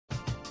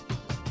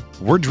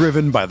We're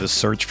driven by the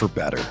search for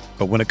better.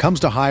 But when it comes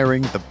to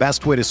hiring, the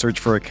best way to search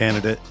for a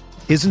candidate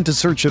isn't to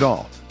search at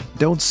all.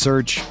 Don't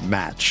search,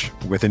 match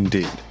with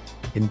Indeed.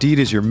 Indeed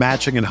is your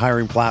matching and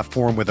hiring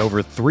platform with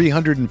over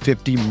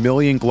 350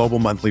 million global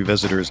monthly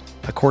visitors,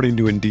 according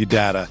to Indeed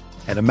data,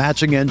 and a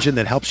matching engine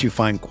that helps you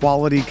find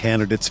quality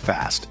candidates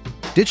fast.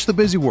 Ditch the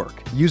busy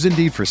work. Use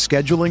Indeed for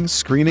scheduling,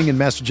 screening, and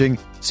messaging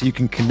so you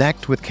can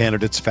connect with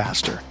candidates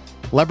faster.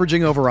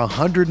 Leveraging over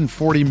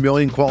 140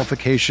 million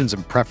qualifications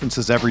and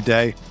preferences every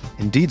day,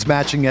 Indeed's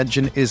matching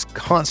engine is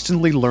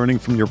constantly learning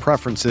from your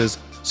preferences,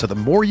 so the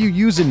more you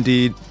use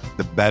Indeed,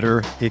 the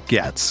better it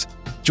gets.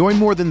 Join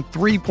more than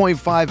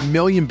 3.5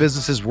 million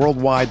businesses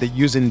worldwide that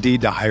use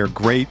Indeed to hire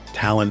great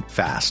talent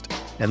fast.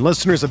 And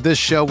listeners of this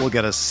show will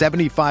get a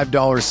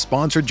 $75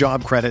 sponsored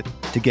job credit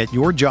to get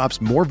your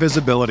jobs more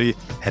visibility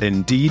at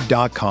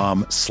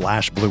Indeed.com/Blue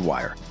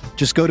Wire.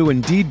 Just go to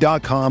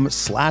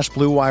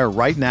Indeed.com/Blue Wire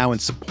right now and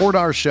support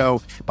our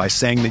show by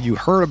saying that you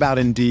heard about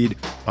Indeed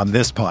on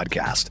this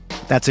podcast.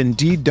 That's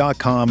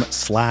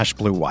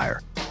Indeed.com/Blue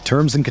Wire.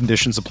 Terms and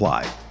conditions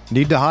apply.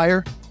 Need to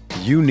hire?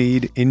 You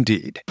need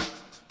Indeed.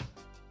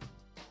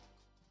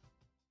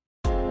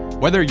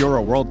 Whether you're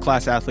a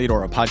world-class athlete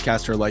or a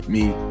podcaster like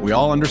me, we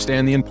all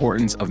understand the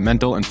importance of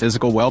mental and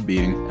physical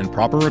well-being and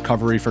proper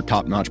recovery for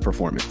top-notch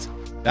performance.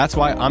 That's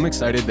why I'm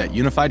excited that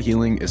Unified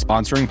Healing is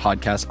sponsoring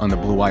podcasts on the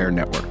Blue Wire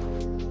Network.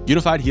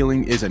 Unified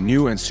Healing is a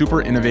new and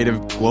super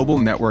innovative global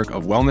network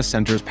of wellness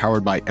centers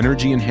powered by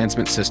Energy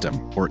Enhancement System,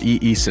 or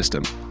EE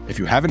System. If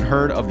you haven't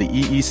heard of the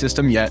EE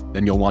System yet,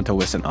 then you'll want to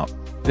listen up.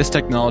 This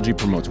technology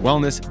promotes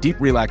wellness, deep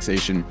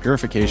relaxation,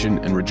 purification,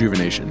 and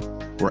rejuvenation.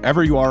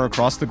 Wherever you are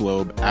across the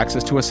globe,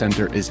 access to a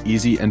center is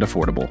easy and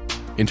affordable.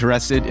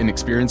 Interested in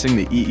experiencing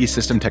the EE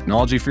System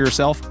technology for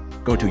yourself?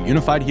 Go to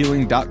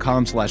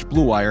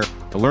unifiedhealing.com/Blue Wire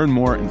to learn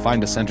more and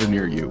find a center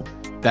near you.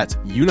 That's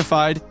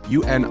unified,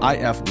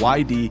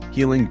 UNIFYD,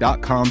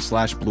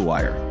 healing.com/Blue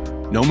Wire.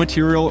 No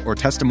material or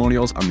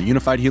testimonials on the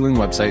Unified Healing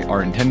website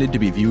are intended to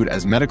be viewed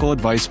as medical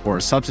advice or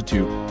a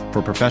substitute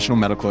for professional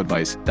medical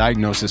advice,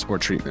 diagnosis, or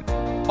treatment.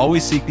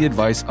 Always seek the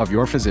advice of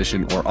your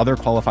physician or other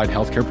qualified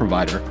healthcare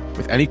provider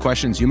with any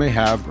questions you may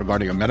have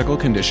regarding a medical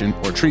condition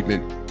or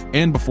treatment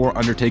and before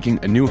undertaking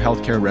a new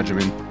healthcare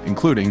regimen,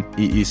 including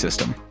EE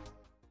System.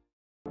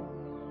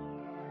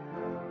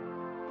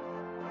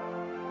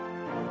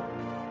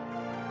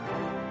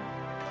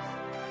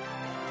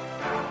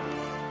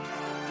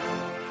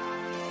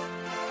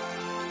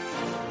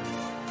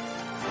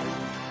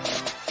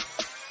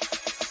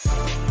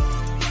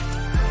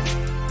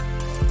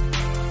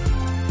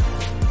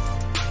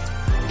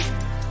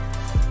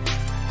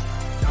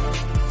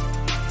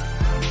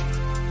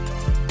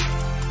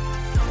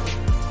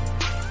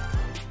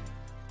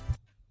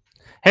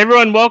 Hey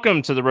everyone,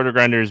 welcome to the Roto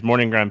Grinders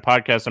Morning Grind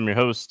Podcast. I'm your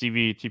host,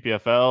 Stevie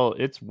TPFL.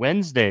 It's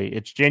Wednesday.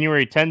 It's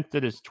January 10th.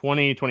 It is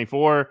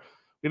 2024.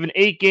 We have an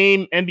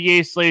 8-game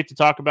NBA slate to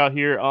talk about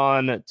here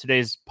on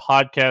today's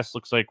podcast.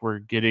 Looks like we're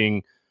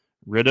getting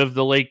rid of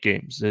the late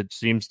games. It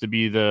seems to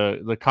be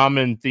the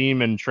common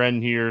theme and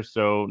trend here.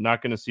 So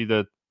not going to see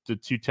the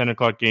two 10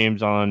 o'clock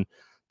games on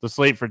the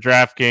slate for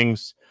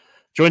DraftKings.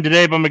 Joined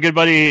today by my good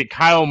buddy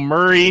Kyle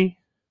Murray.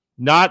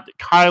 Not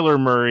Kyler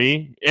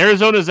Murray.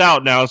 Arizona's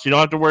out now, so you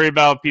don't have to worry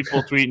about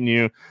people tweeting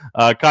you.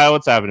 Kyle,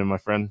 what's happening, my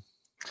friend?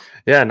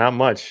 Yeah, not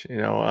much.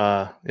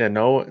 No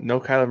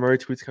Kyler Murray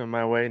tweets coming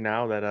my way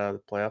now that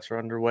the playoffs are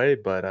underway,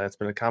 but it's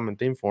been a common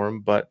theme for him.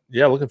 But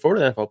yeah, looking forward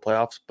to the NFL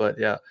playoffs. But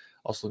yeah,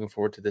 also looking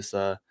forward to this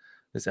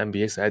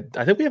NBA side.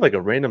 I think we have like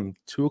a random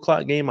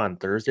 2:00 game on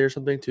Thursday or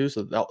something too.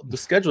 So the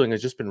scheduling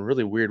has just been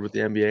really weird with the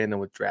NBA and then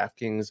with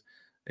DraftKings,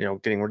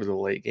 getting rid of the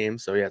late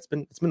games. So yeah, it's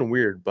been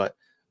weird, but.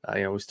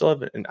 We still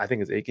have, I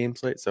think it's 8-game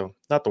slate, so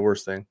not the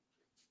worst thing.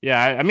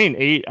 Yeah, I mean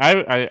 8.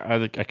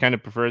 I kind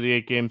of prefer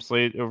the 8-game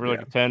slate over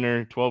like a 10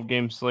 or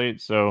 12-game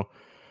slate. So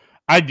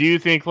I do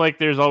think like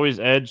there's always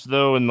edge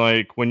though, and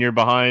like when you're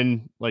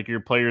behind, like your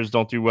players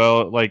don't do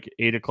well at like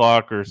 8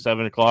 o'clock or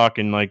 7 o'clock,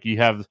 and like you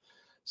have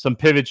some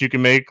pivots you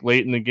can make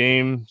late in the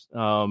game.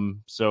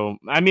 So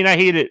I mean I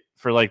hate it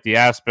for like the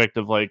aspect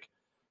of like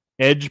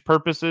edge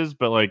purposes,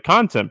 but like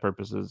content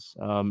purposes,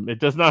 it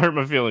does not hurt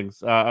my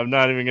feelings. I'm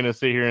not even going to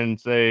sit here and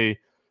say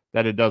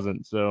that it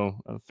doesn't. So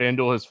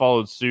FanDuel has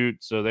followed suit,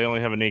 so they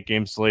only have an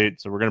 8-game slate.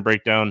 So we're going to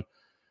break down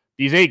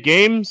these 8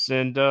 games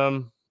and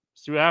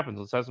see what happens.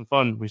 Let's have some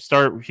fun. We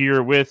start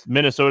here with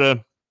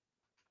Minnesota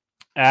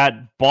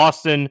at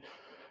Boston.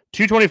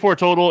 224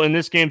 total in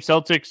this game.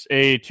 Celtics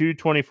a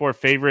 224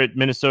 favorite.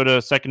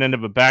 Minnesota second end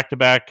of a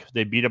back-to-back.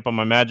 They beat up on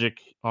my Magic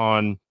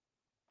on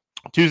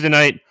Tuesday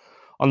night.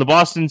 On the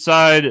Boston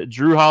side,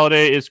 Jrue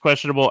Holiday is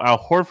questionable, Al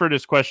Horford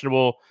is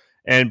questionable,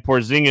 and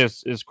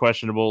Porzingis is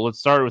questionable. Let's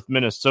start with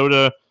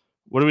Minnesota.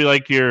 What do we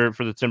like here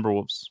for the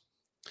Timberwolves?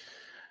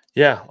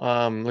 Yeah,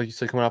 like you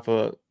said, coming off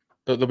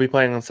they'll be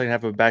playing on the second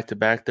half of a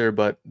back-to-back there,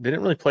 but they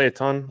didn't really play a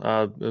ton.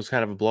 It was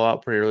kind of a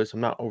blowout pretty early, so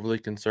I'm not overly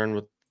concerned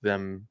with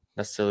them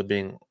necessarily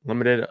being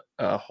limited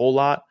a whole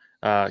lot.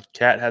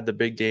 Cat had the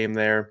big game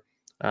there,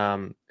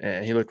 and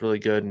he looked really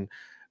good. And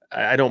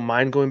I don't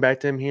mind going back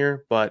to him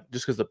here, but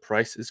just because the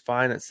price is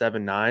fine at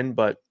 7-9.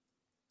 But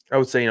I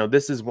would say,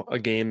 this is a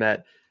game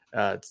that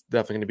it's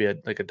definitely going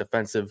to be a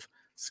defensive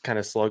kind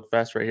of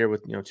slugfest right here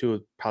with, two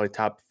of probably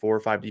top 4 or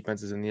 5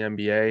 defenses in the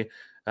NBA.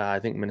 I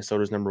think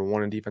Minnesota's number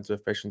 1 in defensive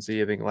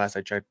efficiency. I think last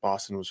I checked,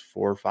 Boston was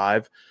 4 or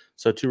 5.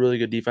 So 2 really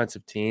good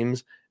defensive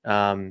teams.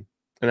 And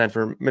then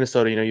for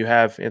Minnesota, you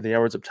have Anthony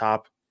Edwards up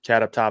top,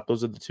 Cat up top.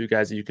 Those are the 2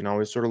 guys that you can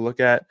always sort of look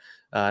at.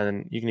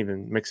 And you can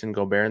even mix in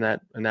Gobert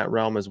in that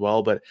realm as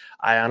well. But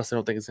I honestly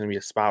don't think it's going to be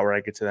a spot where I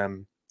get to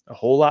them a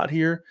whole lot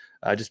here,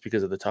 just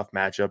because of the tough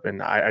matchup.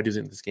 And I do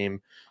think this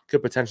game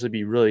could potentially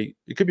be a really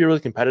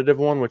competitive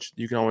one, which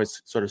you can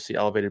always sort of see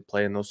elevated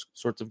play in those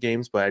sorts of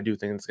games. But I do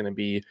think it's going to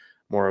be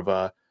more of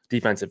a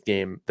defensive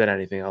game than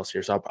anything else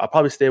here. So I'll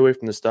probably stay away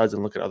from the studs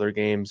and look at other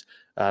games.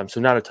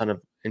 So not a ton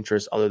of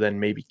interest other than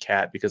maybe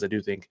Cat, because I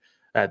do think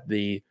that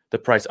the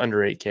price under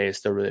 8K is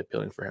still really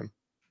appealing for him.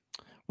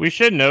 We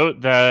should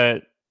note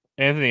that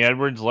Anthony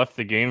Edwards left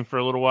the game for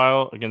a little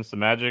while against the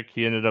Magic.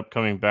 He ended up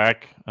coming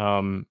back.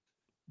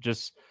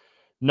 Just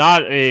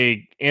not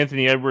a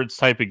Anthony Edwards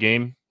type of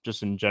game,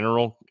 just in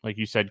general. Like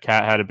you said,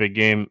 Cat had a big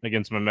game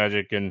against my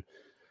Magic, and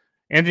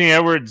Anthony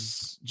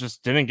Edwards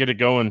just didn't get it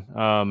going.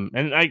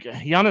 And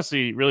he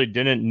honestly really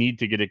didn't need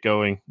to get it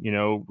going.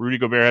 Rudy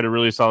Gobert had a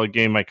really solid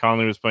game. Mike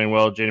Conley was playing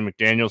well. Jaden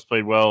McDaniels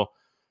played well.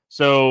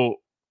 So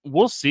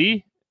we'll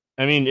see.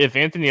 I mean, if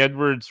Anthony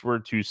Edwards were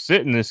to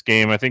sit in this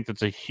game, I think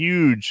that's a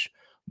huge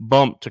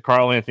bump to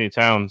Karl-Anthony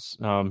Towns.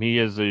 He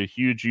has a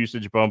huge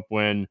usage bump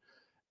when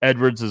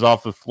Edwards is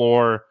off the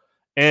floor.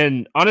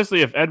 And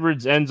honestly, if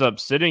Edwards ends up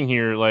sitting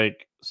here,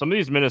 like, some of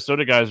these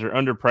Minnesota guys are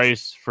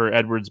underpriced for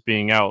Edwards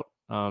being out.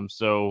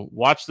 So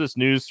watch this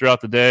news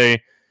throughout the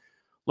day.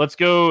 Let's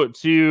go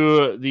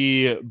to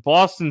the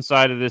Boston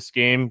side of this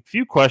game. A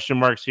few question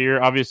marks here.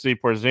 Obviously,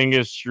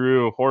 Porzingis,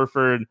 Jrue,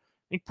 Horford.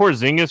 I think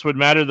Porzingis would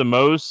matter the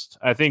most.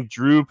 I think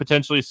Jrue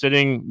potentially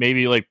sitting,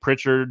 maybe like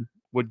Pritchard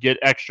would get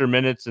extra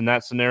minutes in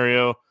that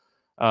scenario.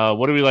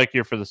 What do we like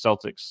here for the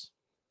Celtics?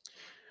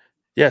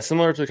 Yeah,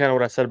 similar to kind of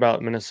what I said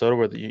about Minnesota,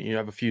 where you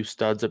have a few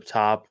studs up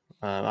top.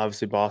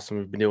 Obviously, Boston,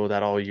 we've been dealing with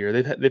that all year.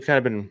 They've kind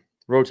of been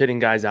rotating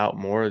guys out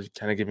more,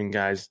 kind of giving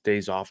guys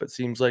days off, it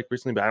seems like,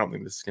 recently. But I don't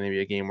think this is going to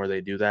be a game where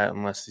they do that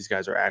unless these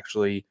guys are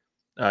actually,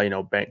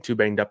 too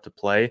banged up to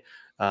play,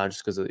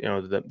 just because of,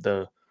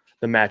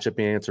 the matchup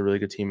being it's a really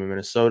good team in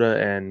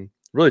Minnesota and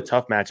really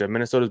tough matchup.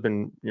 Minnesota's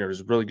been,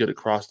 just really good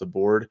across the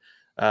board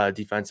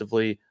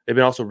defensively. They've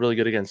been also really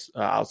good against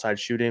outside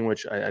shooting,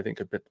 which I think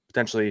could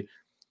potentially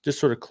just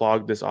sort of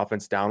clog this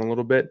offense down a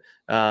little bit.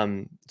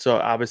 So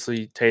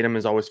obviously Tatum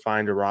is always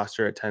fine to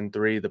roster at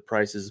 10-3. The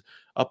price is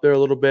up there a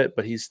little bit,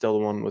 but he's still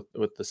the one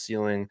with the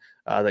ceiling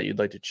that you'd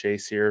like to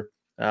chase here.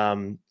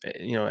 And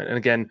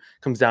again,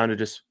 comes down to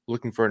just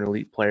looking for an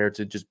elite player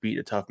to just beat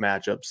a tough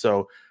matchup.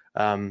 So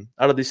out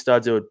of these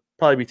studs, it would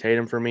probably be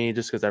Tatum for me,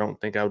 just because I don't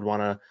think I would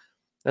want to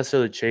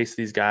necessarily chase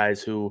these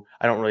guys who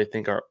I don't really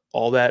think are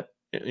all that,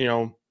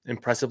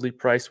 impressively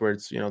priced, where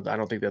it's, I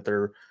don't think that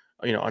they're,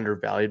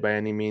 undervalued by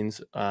any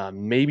means.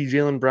 Maybe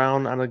Jaylen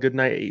Brown on a good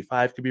night,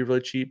 8.5 could be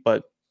really cheap,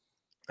 but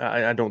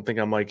I don't think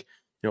I'm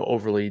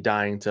overly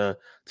dying to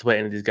play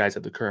any of these guys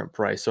at the current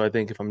price. So I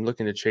think if I'm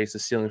looking to chase the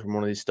ceiling from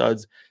one of these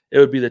studs, it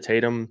would be the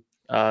Tatum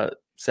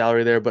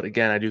salary there. But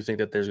again, I do think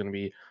that there's going to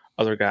be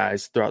other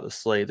guys throughout the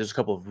slate. There's a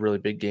couple of really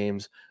big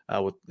games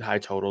with high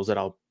totals that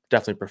I'll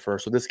definitely prefer.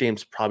 So this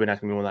game's probably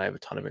not going to be one that I have a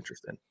ton of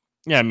interest in.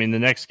 Yeah, I mean, the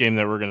next game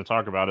that we're going to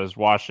talk about is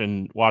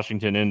Washington,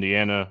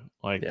 Indiana.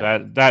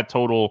 That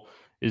total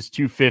is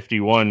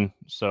 251,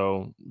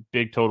 so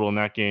big total in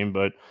that game.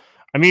 But,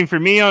 I mean, for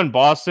me on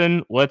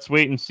Boston, let's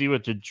wait and see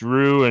what the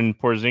Jrue and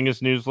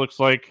Porzingis news looks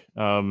like.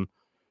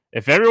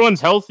 If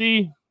everyone's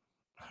healthy,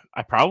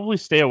 I probably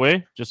stay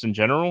away just in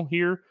general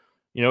here.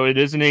 It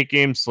is an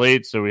 8-game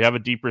slate, so we have a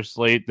deeper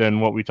slate than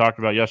what we talked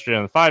about yesterday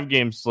on the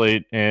 5-game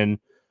slate. And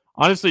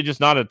honestly, just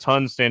not a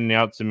ton standing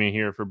out to me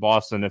here for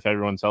Boston if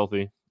everyone's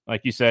healthy.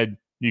 Like you said,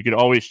 you could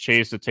always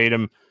chase a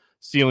Tatum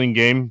ceiling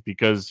game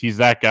because he's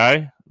that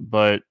guy.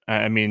 But,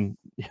 I mean,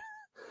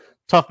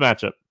 tough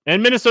matchup.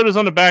 And Minnesota's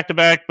on the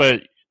back-to-back,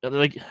 but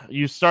like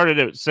you started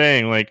it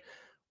saying, like,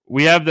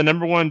 we have the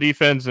number 1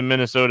 defense in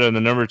Minnesota and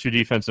the number 2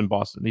 defense in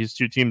Boston. These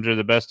two teams are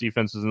the best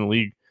defenses in the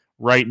league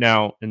right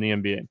now in the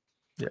NBA.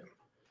 Yeah.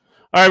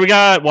 All right, we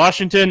got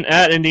Washington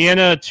at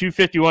Indiana,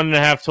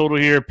 251.5 total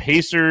here.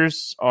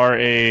 Pacers are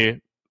a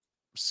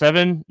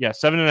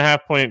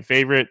 7.5 point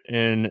favorite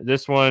in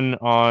this one.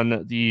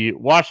 On the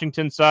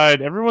Washington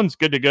side, everyone's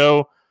good to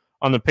go.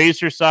 On the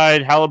Pacers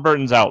side,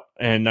 Halliburton's out.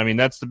 And, I mean,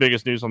 that's the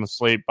biggest news on the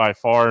slate by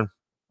far.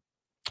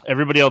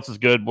 Everybody else is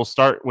good. We'll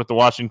start with the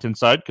Washington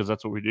side because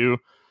that's what we do.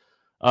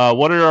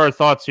 What are our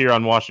thoughts here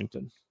on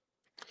Washington?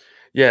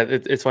 Yeah,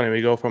 it's funny.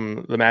 We go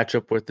from the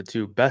matchup with the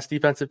 2 best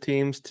defensive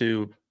teams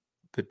to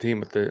the team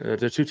with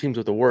the 2 teams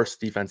with the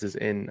worst defenses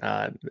in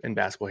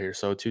basketball here.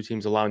 So 2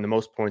 teams allowing the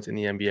most points in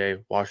the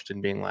NBA,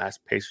 Washington being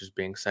last, Pacers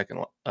being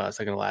second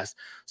to last.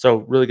 So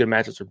really good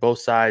matchups for both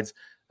sides.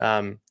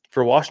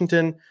 For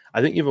Washington,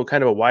 I think you have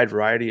kind of a wide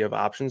variety of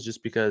options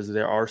just because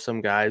there are some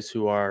guys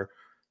who are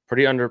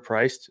pretty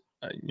underpriced.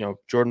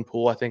 Jordan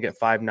Poole, I think at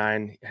 5'9",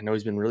 I know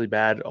he's been really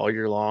bad all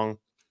year long.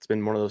 It's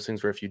been one of those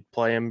things where if you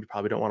play him, you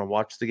probably don't want to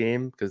watch the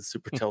game because it's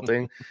super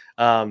tilting.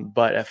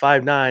 But at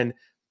 5'9",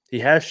 he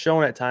has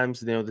shown at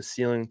times, the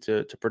ceiling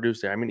to produce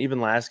there. I mean, even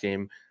last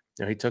game,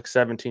 he took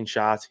 17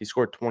 shots. He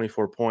scored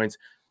 24 points.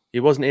 He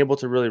wasn't able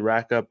to really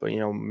rack up,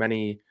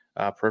 many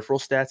peripheral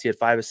stats. He had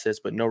 5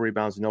 assists, but no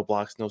rebounds, no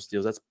blocks, no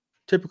steals. That's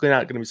typically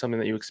not going to be something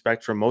that you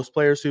expect from most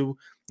players who,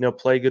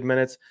 play good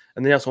minutes.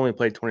 And they also only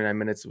played 29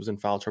 minutes. It was in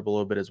foul trouble a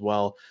little bit as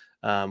well,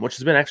 which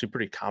has been actually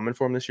pretty common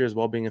for him this year as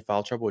well, being in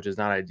foul trouble, which is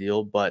not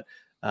ideal. But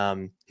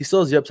he still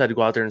has the upside to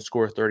go out there and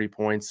score 30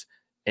 points.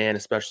 And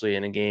especially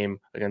in a game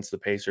against the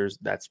Pacers,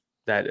 that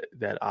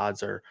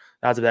odds of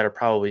that are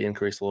probably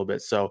increased a little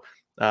bit. So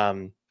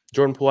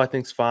Jordan Poole, I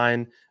think, is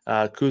fine.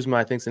 Kuzma,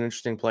 I think, is an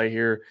interesting play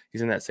here.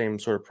 He's in that same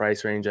sort of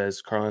price range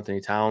as Karl-Anthony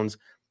Towns.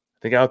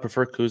 I think I would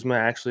prefer Kuzma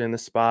actually in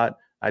this spot.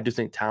 I do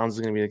think Towns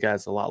is going to be the guy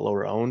that's a lot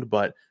lower owned,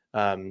 but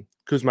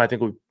Kuzma, I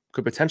think,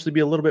 could potentially be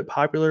a little bit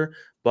popular,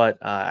 but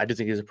I do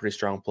think he's a pretty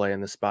strong play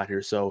in this spot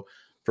here. So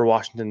for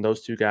Washington,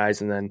 those two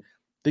guys, and then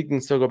I think you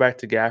can still go back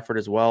to Gafford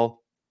as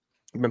well.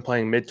 I've been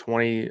playing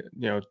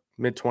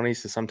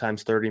mid-20s to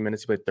sometimes 30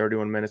 minutes. He played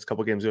 31 minutes a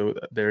couple games ago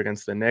there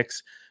against the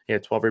Knicks. He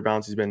had 12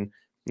 rebounds. He's been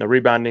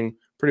rebounding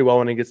pretty well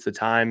when he gets the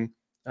time.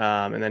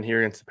 And then here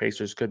against the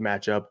Pacers could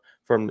match up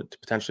for him to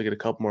potentially get a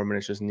couple more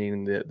minutes, just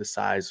needing the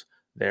size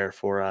there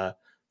for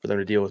them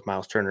to deal with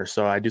Miles Turner.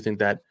 So I do think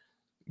that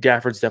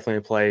Gafford's definitely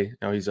a play.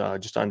 He's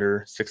just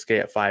under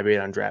 6K at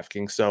 5'8" on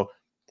DraftKings. So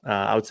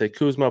I would say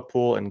Kuzma,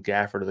 Poole, and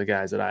Gafford are the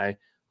guys that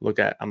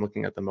I'm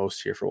looking at the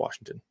most here for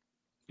Washington.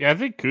 Yeah, I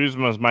think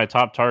Kuzma is my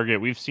top target.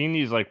 We've seen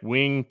these like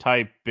wing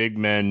type big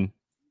men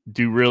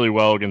do really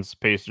well against the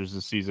Pacers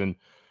this season.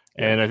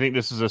 Yeah. And I think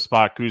this is a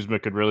spot Kuzma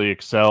could really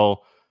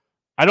excel.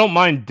 I don't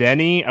mind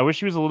Denny. I wish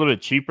he was a little bit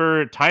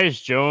cheaper.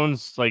 Tyus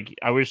Jones,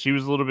 I wish he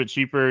was a little bit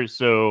cheaper.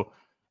 So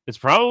it's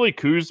probably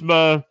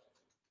Kuzma,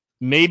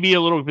 maybe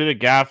a little bit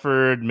of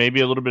Gafford,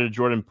 maybe a little bit of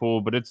Jordan Poole,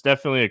 but it's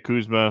definitely a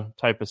Kuzma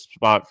type of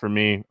spot for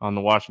me on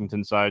the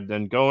Washington side.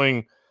 Then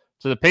going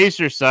to the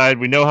Pacers side,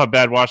 we know how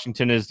bad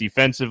Washington is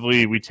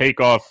defensively. We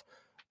take off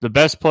the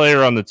best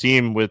player on the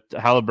team with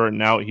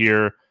Halliburton out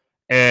here.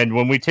 And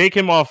when we take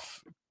him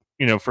off,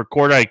 for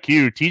court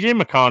IQ, TJ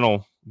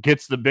McConnell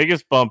gets the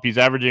biggest bump. He's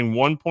averaging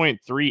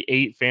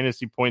 1.38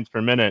 fantasy points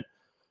per minute.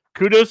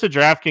 Kudos to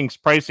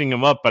DraftKings pricing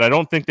him up, but I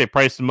don't think they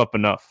priced him up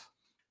enough.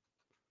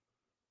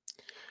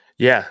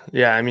 Yeah.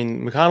 I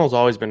mean, McConnell's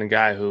always been a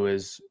guy who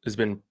has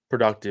been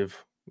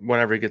productive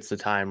whenever he gets the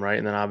time, right?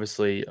 And then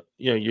obviously,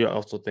 you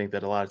also think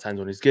that a lot of times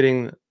when he's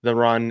getting the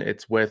run,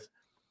 it's with,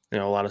 a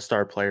lot of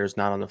star players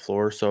not on the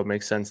floor. So it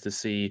makes sense to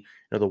see,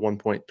 the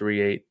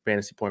 1.38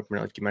 fantasy point per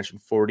minute, like you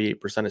mentioned,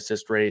 48%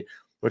 assist rate,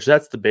 which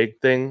that's the big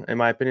thing, in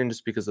my opinion,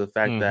 just because of the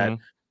fact that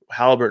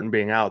Halliburton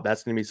being out,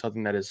 that's going to be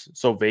something that is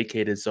so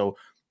vacated. So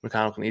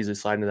McConnell can easily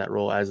slide into that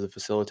role as the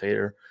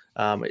facilitator.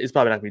 It's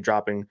probably not going to be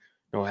dropping,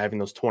 having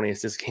those 20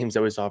 assist games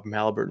that we saw from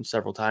Halliburton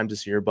several times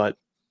this year, but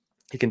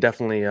he can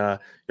definitely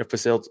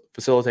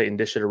facilitate and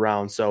dish it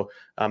around. So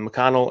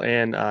McConnell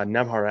and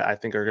Nembhard, I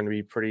think, are going to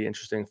be pretty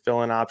interesting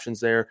fill-in options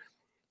there.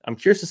 I'm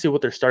curious to see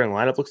what their starting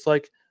lineup looks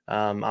like.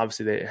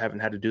 Obviously, they haven't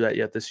had to do that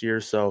yet this year,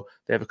 so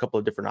they have a couple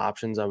of different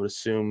options. I would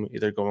assume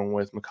either going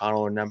with McConnell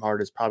or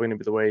Nembhard is probably going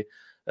to be the way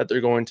that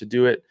they're going to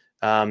do it.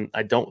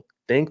 I don't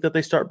think that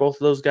they start both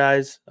of those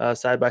guys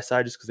side by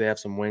side just because they have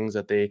some wings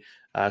that they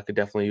could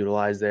definitely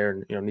utilize there.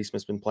 And,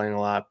 Neesmith's been playing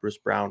a lot, Bruce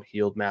Brown,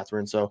 Hield,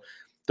 Mathurin. So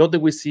don't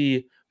think we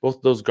see both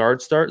of those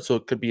guards start. So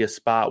it could be a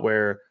spot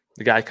where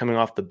the guy coming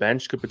off the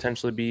bench could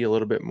potentially be a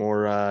little bit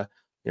more,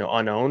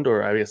 unowned,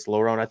 or I guess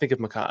lower owned. I think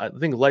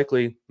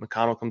likely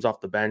McConnell comes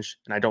off the bench,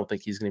 and I don't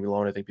think he's going to be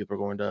low. I think people are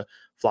going to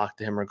flock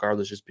to him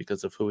regardless, just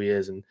because of who he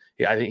is. And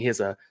I think he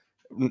has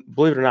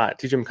believe it or not,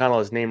 TJ McConnell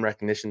has name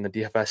recognition in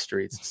the DFS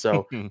streets.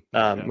 So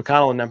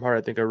McConnell and Nembhard,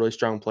 I think, are really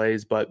strong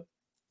plays, but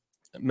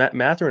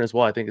Mathurin as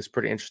well, I think, is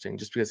pretty interesting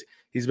just because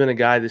he's been a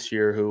guy this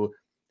year who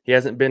he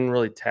hasn't been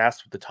really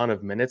tasked with a ton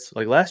of minutes.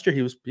 Like last year,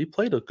 he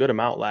played a good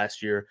amount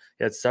last year.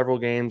 He had several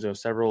games,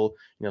 several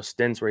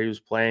stints where he was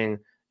playing,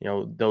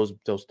 those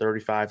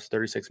 35,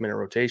 36-minute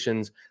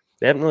rotations.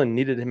 They haven't really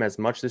needed him as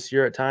much this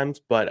year at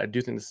times, but I do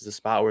think this is a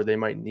spot where they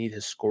might need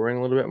his scoring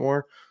a little bit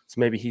more.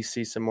 So maybe he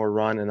sees some more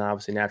run, and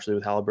obviously naturally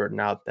with Halliburton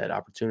out, that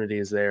opportunity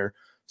is there.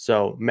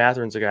 So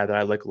Mathurin's a guy that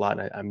I like a lot,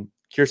 and I'm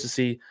curious to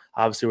see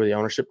obviously where the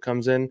ownership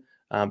comes in.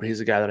 But he's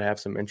a guy that I have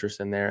some interest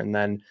in there. And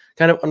then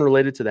kind of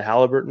unrelated to the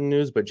Halliburton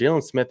news, but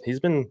Jalen Smith, he's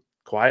been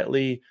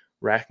quietly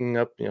racking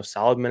up,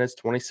 solid minutes,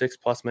 26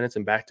 plus minutes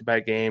in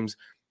back-to-back games.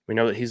 We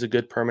know that he's a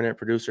good permanent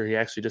producer. He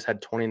actually just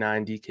had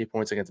 29 DK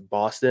points against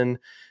Boston and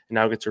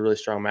now gets a really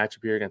strong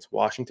matchup here against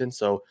Washington.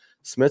 So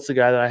Smith's a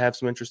guy that I have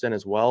some interest in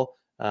as well.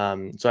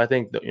 So I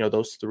think that,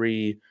 those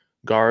three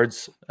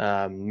guards,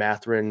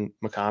 Mathurin,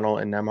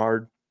 McConnell, and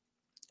Nembhard,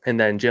 and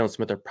then Jalen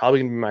Smith are probably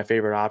going to be my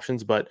favorite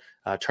options, but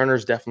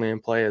Turner's definitely in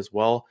play as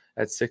well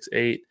at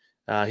 6'8".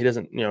 He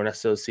doesn't,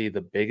 necessarily see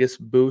the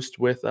biggest boost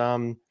with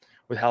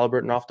with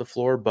Halliburton off the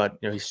floor, but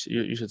you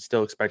should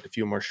still expect a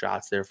few more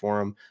shots there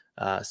for him.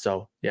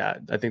 So yeah,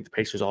 I think the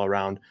Pacers all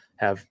around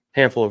have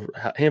handful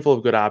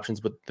of good options,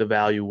 but the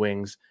value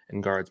wings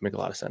and guards make a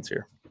lot of sense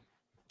here.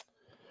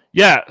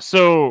 Yeah,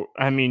 so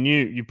I mean,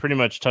 you pretty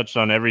much touched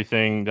on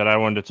everything that I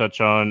wanted to touch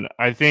on.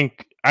 I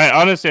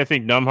honestly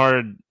think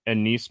Nembhard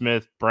and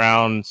Nesmith,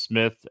 Brown,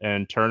 Smith,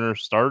 and Turner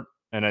start,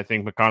 and I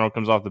think McConnell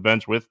comes off the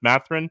bench with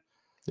Mathurin.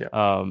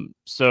 Yeah.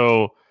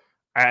 So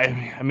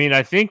I mean,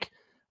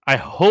 I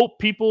hope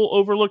people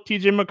overlook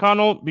TJ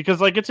McConnell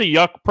because like it's a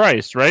yuck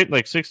price, right?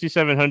 Like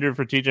 $6,700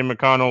 for TJ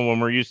McConnell when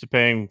we're used to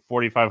paying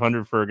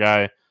 $4,500 for a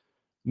guy.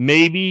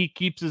 Maybe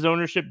keeps his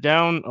ownership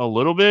down a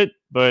little bit,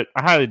 but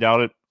I highly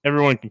doubt it.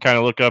 Everyone can kind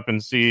of look up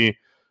and see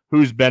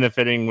who's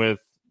benefiting with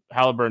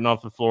Halliburton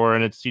off the floor,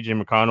 and it's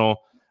TJ McConnell.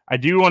 I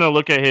do want to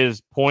look at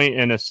his point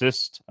and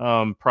assist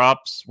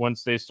props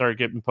once they start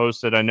getting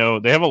posted. I know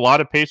they have a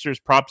lot of Pacers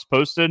props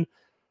posted,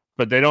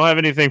 but they don't have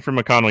anything for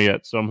McConnell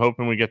yet. So I'm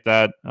hoping we get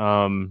that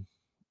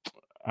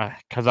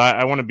because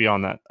I want to be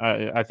on that.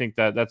 I think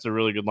that's a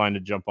really good line to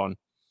jump on.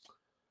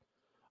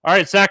 All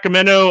right,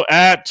 Sacramento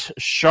at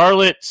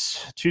Charlotte,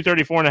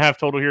 234.5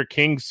 total here.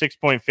 Kings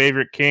 6-point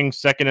favorite. Kings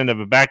second end of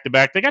a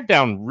back-to-back. They got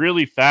down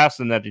really fast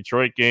in that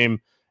Detroit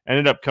game.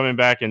 Ended up coming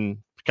back and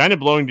kind of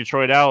blowing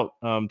Detroit out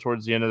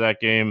towards the end of that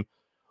game.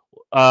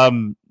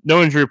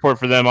 No injury report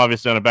for them,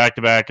 obviously, on a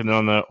back-to-back. And then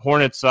on the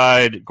Hornets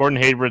side,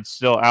 Gordon Hayward's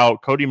still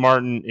out. Cody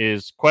Martin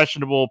is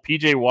questionable.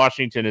 PJ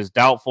Washington is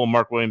doubtful.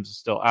 Mark Williams is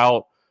still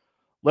out.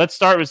 Let's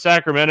start with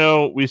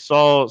Sacramento. We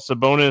saw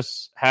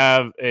Sabonis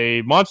have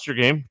a monster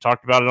game.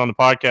 Talked about it on the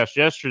podcast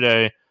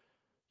yesterday.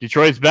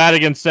 Detroit's bad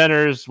against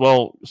centers.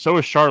 Well, so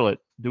is Charlotte.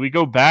 Do we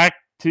go back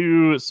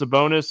to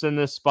Sabonis in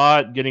this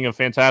spot, getting a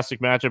fantastic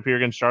matchup here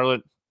against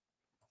Charlotte?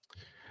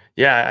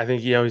 Yeah, I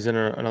think he's in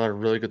another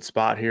really good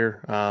spot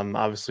here.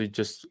 Obviously,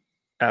 just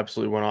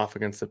absolutely went off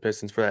against the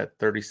Pistons for that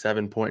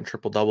 37-point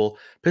triple-double.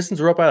 Pistons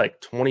were up by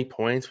like 20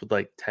 points with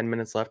like 10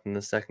 minutes left in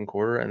the second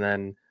quarter, and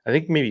then I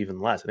think maybe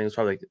even less. I think it was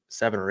probably like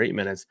 7 or 8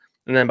 minutes,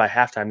 and then by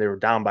halftime they were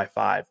down by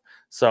 5.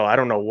 So I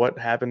don't know what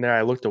happened there.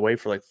 I looked away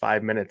for like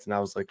 5 minutes, and I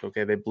was like,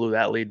 okay, they blew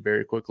that lead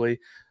very quickly.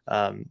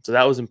 So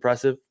that was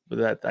impressive.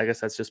 But I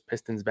guess that's just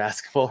Pistons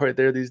basketball right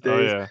there these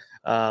days. Oh,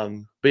 yeah.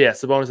 But yeah,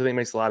 Sabonis I think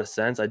makes a lot of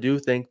sense. I do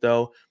think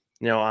though,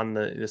 on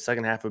the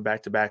second half of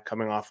back-to-back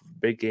coming off of a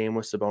big game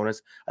with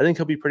Sabonis, I think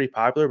he'll be pretty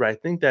popular, but I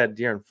think that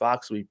De'Aaron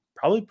Fox will be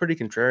probably pretty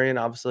contrarian,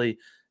 obviously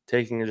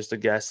taking just a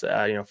guess,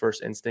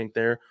 first instinct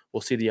there.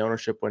 We'll see the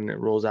ownership when it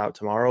rolls out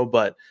tomorrow,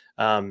 but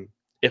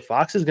if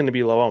Fox is going to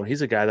be low owned,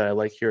 he's a guy that I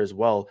like here as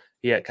well.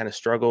 He had kind of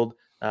struggled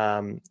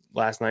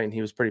last night, and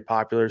he was pretty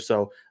popular,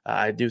 so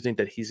I do think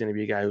that he's going to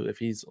be a guy who, if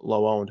he's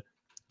low owned,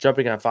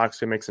 jumping on Fox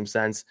can make some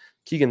sense.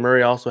 Keegan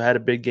Murray also had a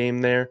big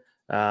game there.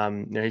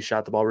 He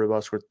shot the ball really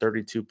well, scored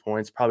 32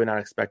 points. Probably not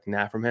expecting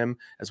that from him,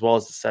 as well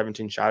as the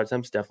 17 shot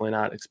attempts. Definitely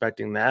not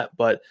expecting that,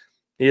 but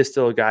he is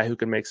still a guy who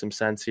can make some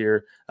sense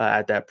here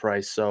at that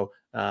price. So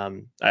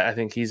I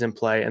think he's in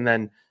play. And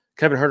then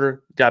Kevin Huerter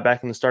got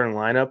back in the starting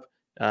lineup.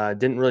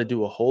 Didn't really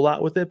do a whole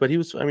lot with it, but he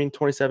was,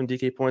 27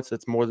 DK points.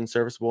 That's more than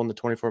serviceable in the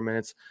 24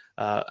 minutes.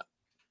 I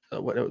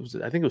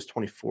think it was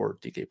 24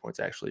 DK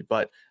points actually.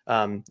 But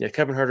Kevin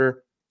Huerter,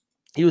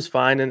 he was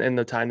fine in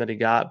the time that he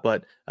got,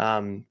 but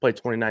played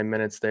 29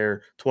 minutes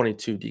there,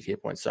 22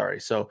 DK points. Sorry.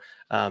 So,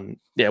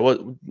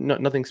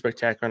 nothing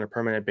spectacular on a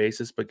permanent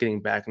basis, but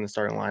getting back in the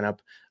starting lineup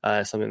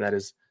is something that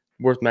is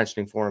worth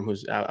mentioning for him,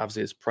 who's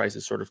obviously his price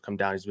has sort of come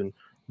down. He's been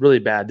really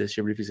bad this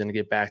year, but if he's going to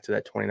get back to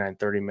that 29,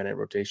 30-minute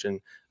rotation,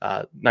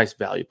 nice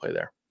value play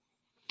there.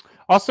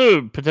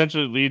 Also,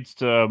 potentially leads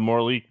to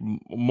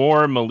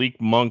more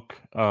Malik Monk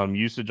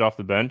usage off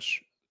the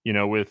bench,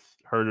 with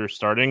Huerter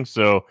starting.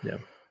 So, yeah.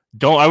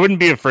 I wouldn't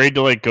be afraid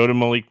to go to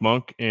Malik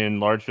Monk in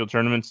large field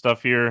tournament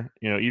stuff here,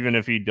 even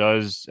if he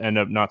does end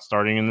up not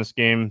starting in this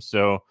game.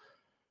 So,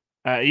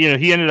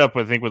 he ended up,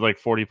 I think, with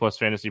 40 plus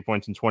fantasy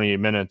points in 28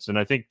 minutes. And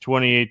I think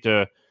 28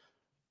 to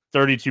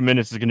 32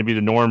 minutes is going to be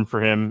the norm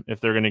for him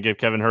if they're going to give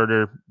Kevin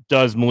Huerter.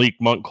 Does Malik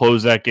Monk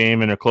close that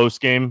game in a close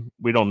game?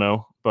 We don't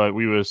know, but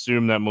we would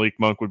assume that Malik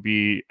Monk would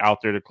be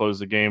out there to close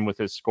the game with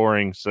his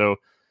scoring. So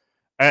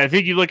I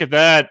think you look at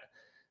that.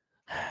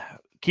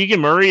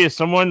 Keegan Murray is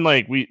someone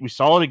we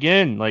saw it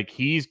again.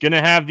 He's going to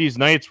have these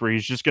nights where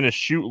he's just going to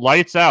shoot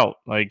lights out.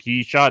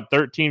 He shot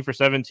 13 for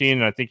 17,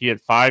 and I think he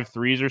had 5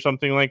 threes or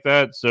something like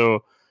that.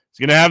 So he's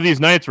going to have these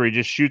nights where he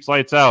just shoots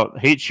lights out.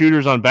 Hate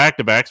shooters on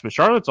back-to-backs, but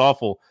Charlotte's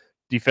awful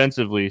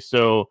defensively.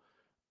 So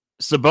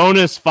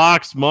Sabonis,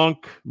 Fox,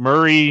 Monk,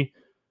 Murray,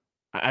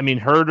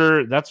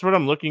 Huerter, that's what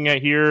I'm looking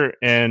at here.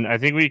 And I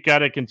think we got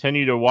to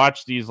continue to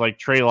watch these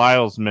Trey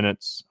Lyles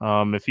minutes.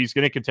 If he's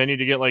going to continue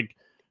to get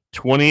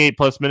 28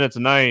 plus minutes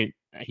a night,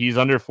 he's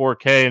under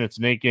 4K and it's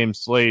an 8-game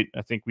slate.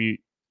 I think we,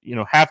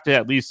 have to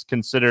at least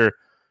consider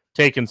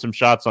taking some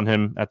shots on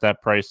him at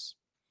that price.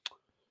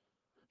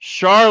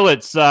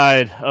 Charlotte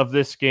side of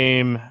this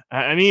game.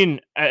 I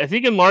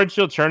think in large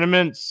field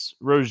tournaments,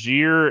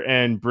 Rozier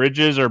and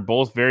Bridges are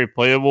both very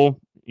playable.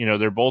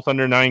 They're both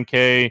under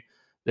 9K.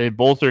 They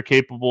both are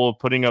capable of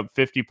putting up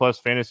 50-plus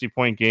fantasy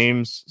point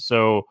games.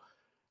 So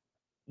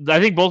I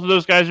think both of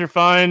those guys are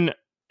fine.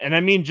 And I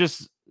mean,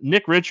 just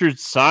Nick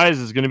Richards' size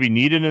is going to be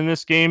needed in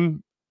this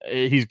game.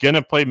 He's going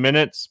to play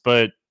minutes,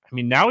 but I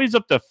mean, now he's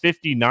up to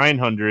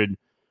 5,900.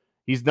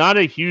 He's not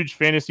a huge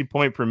fantasy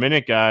point per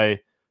minute guy.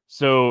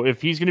 So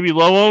if he's going to be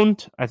low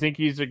owned, I think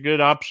he's a good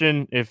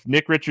option. If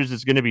Nick Richards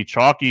is going to be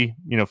chalky,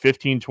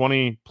 15,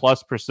 20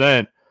 plus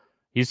 %,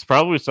 he's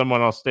probably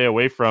someone I'll stay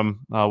away from.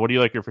 What do you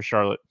like here for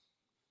Charlotte?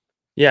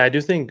 Yeah, I do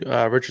think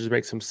Richards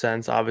makes some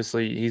sense.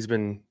 Obviously, he's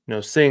been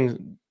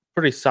seeing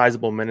pretty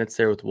sizable minutes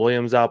there with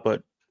Williams out,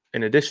 but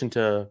in addition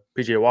to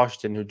PJ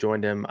Washington, who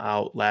joined him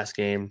out last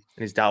game,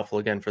 and he's doubtful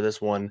again for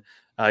this one,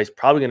 he's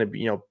probably going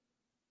to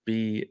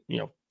be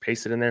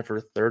pasted in there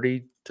for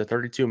 30 to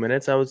 32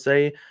 minutes, I would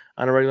say,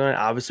 on a regular night.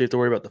 Obviously, you have to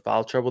worry about the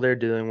foul trouble there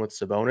dealing with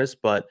Sabonis,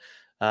 but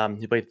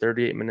he played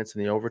 38 minutes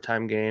in the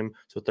overtime game,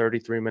 so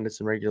 33 minutes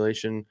in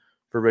regulation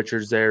for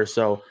Richards there.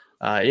 So,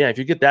 if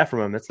you get that from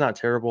him, that's not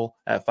terrible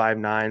at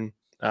 5'9".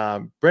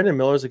 Brandon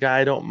Miller's a guy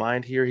I don't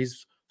mind here.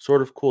 He's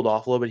sort of cooled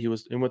off a little bit. He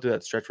went through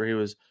that stretch where he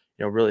was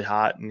really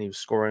hot and he was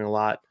scoring a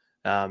lot.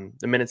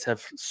 The minutes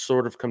have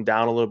sort of come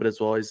down a little bit as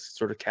well. He's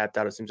sort of capped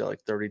out, it seems, at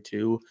like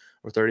 32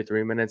 or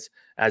 33 minutes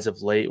as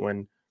of late, when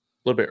a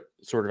little bit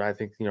sort of, I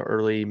think,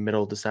 early,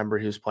 middle December,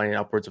 he was playing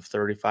upwards of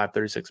 35,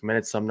 36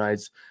 minutes some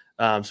nights.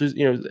 So,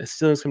 his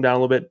ceiling's come down a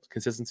little bit,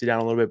 consistency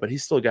down a little bit, but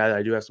he's still a guy that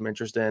I do have some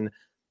interest in.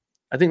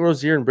 I think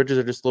Rozier and Bridges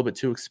are just a little bit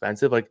too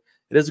expensive. Like,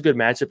 it is a good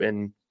matchup,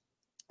 and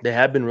they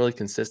have been really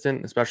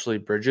consistent, especially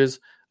Bridges.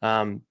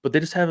 But they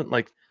just haven't,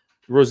 like,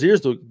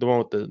 Rozier's the one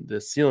with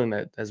the ceiling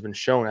that has been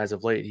shown as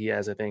of late. He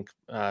has, I think,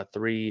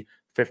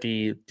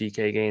 350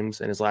 DK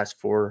games in his last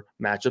 4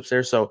 matchups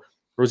there. So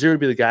Rozier would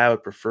be the guy I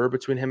would prefer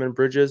between him and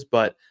Bridges.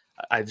 But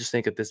I just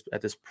think at this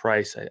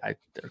price, there are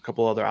a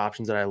couple other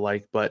options that I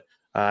like, but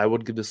I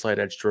would give the slight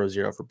edge to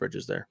Rozier over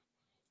Bridges there.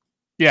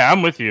 Yeah,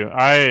 I'm with you.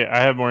 I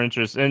have more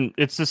interest. And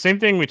it's the same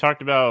thing we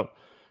talked about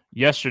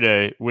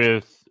yesterday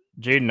with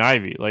Jaden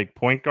Ivey. Like,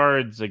 point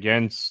guards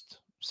against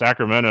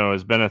Sacramento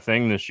has been a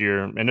thing this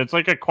year, and it's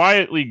like a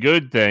quietly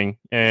good thing.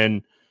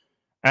 And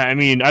I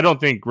mean, I don't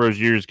think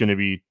Rozier is going to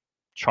be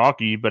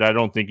chalky, but I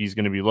don't think he's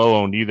going to be low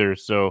owned either.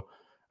 So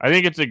I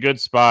think it's a good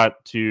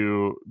spot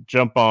to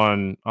jump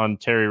on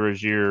Terry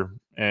Rozier.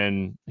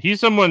 And he's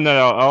someone that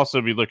I'll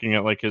also be looking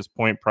at, like, his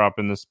point prop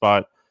in this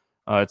spot.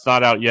 It's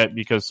not out yet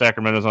because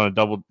Sacramento's on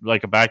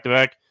a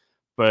back-to-back,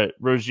 but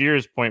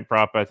Rozier's point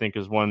prop, I think,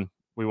 is one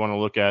we want to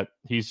look at.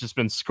 He's just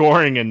been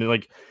scoring, and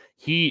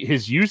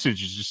his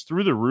usage is just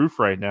through the roof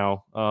right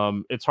now.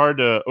 It's hard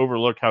to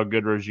overlook how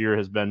good Rozier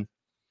has been.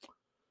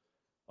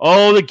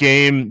 Oh, the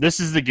game. This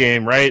is the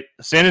game, right?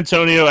 San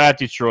Antonio at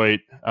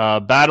Detroit.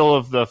 Battle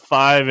of the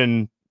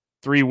 5-3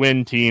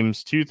 win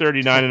teams,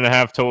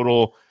 239.5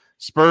 total.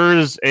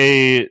 Spurs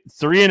a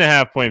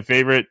 3.5 point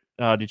favorite.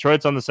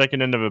 Detroit's on the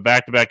second end of a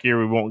back-to-back here.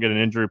 We won't get an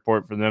injury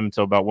report from them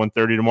until about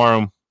 1:30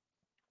 tomorrow.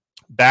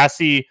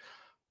 Bassey,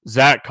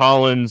 Zach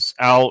Collins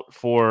out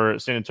for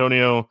San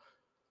Antonio.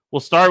 We'll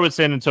start with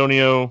San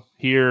Antonio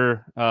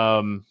here.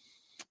 I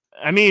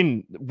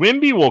mean,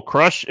 Wemby will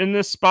crush in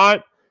this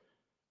spot,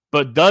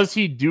 but does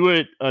he do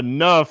it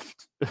enough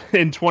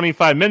in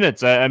 25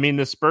 minutes? I mean,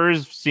 the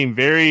Spurs seem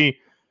very,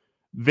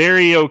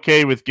 very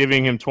okay with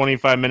giving him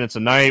 25 minutes a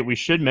night. We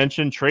should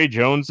mention Trey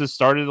Jones has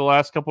started the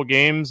last couple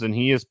games, and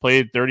he has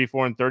played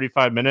 34 and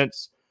 35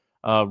 minutes.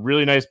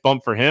 Really nice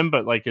bump for him,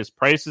 but like, his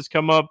price has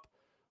come up.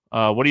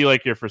 What do you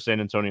like here for San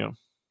Antonio?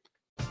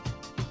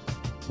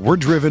 We're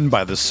driven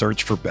by the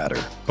search for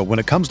better. But when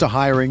it comes to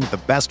hiring,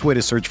 the best way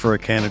to search for a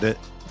candidate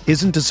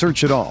isn't to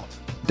search at all.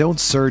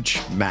 Don't search,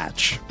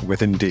 match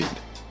with Indeed.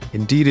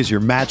 Indeed is your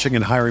matching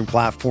and hiring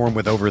platform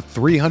with over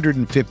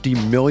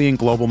 350 million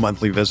global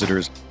monthly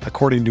visitors,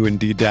 according to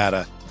Indeed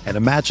data, and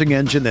a matching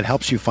engine that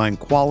helps you find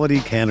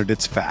quality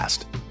candidates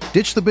fast.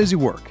 Ditch the busy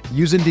work.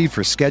 Use Indeed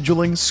for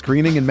scheduling,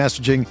 screening, and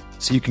messaging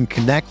so you can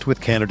connect with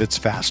candidates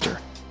faster.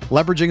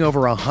 Leveraging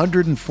over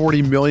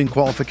 140 million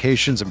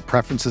qualifications and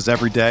preferences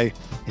every day,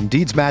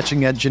 Indeed's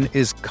matching engine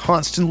is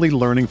constantly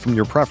learning from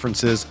your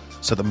preferences,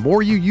 so the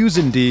more you use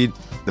Indeed,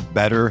 the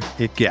better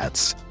it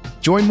gets.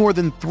 Join more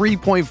than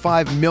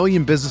 3.5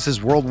 million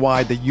businesses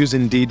worldwide that use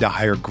Indeed to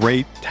hire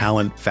great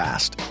talent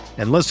fast.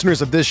 And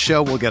listeners of this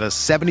show will get a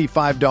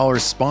 $75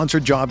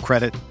 sponsored job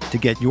credit to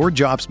get your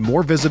jobs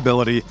more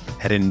visibility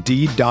at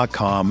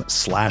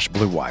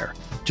Indeed.com/Blue Wire.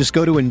 Just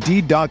go to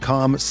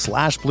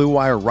Indeed.com/Blue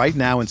Wire right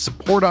now and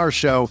support our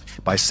show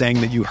by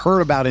saying that you heard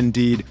about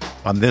Indeed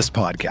on this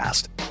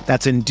podcast.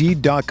 That's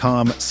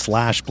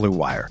Indeed.com/Blue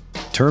Wire.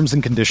 Terms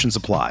and conditions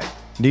apply.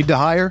 Need to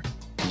hire?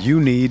 You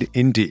need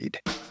Indeed.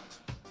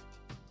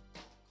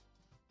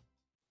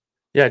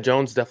 Yeah,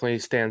 Jones definitely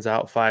stands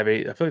out,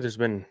 5'8". I feel like there's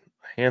been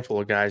a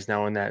handful of guys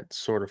now in that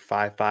sort of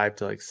 5'5"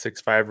 to like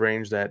 6'5"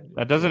 range. That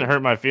doesn't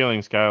hurt my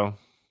feelings, Kyle.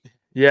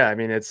 Yeah, I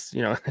mean, it's,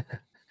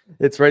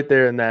 It's right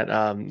there in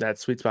that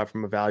sweet spot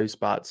from a value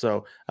spot.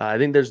 So I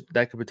think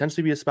that could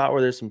potentially be a spot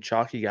where there's some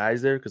chalky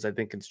guys there because I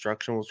think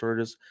construction will sort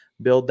of just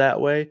build that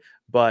way.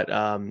 But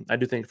I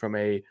do think from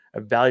a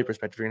value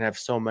perspective, you're gonna have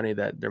so many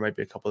that there might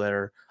be a couple that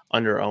are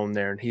under owned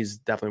there, and he's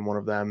definitely one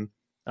of them.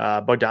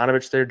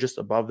 Bogdanovich there just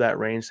above that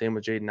range. Same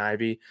with Jaden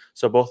Ivey.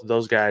 So both of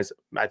those guys,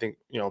 I think,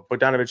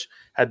 Bogdanovich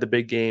had the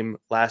big game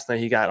last night.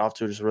 He got off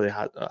to just really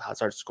hot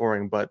start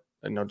scoring, but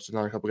just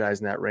another couple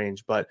guys in that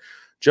range. But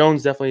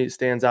Jones definitely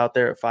stands out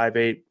there at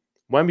 5'8".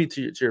 Wemby,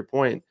 to your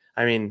point,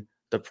 I mean,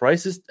 the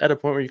price is at a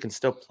point where you can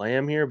still play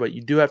him here, but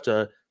you do have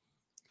to.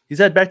 He's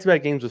had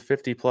back-to-back games with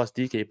 50-plus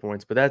DK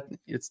points, but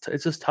it's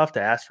just tough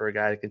to ask for a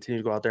guy to continue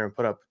to go out there and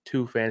put up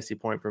 2 fantasy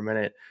point per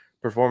minute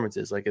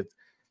performances.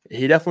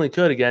 He definitely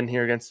could again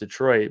here against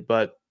Detroit,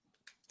 but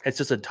it's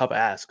just a tough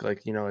ask.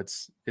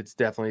 It's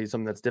definitely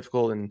something that's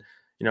difficult, and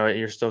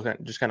you're still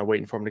just kind of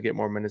waiting for him to get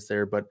more minutes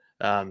there. But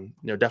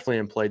definitely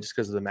in play just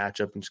because of the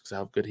matchup and just because of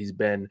how good he's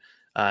been.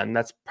 And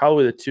that's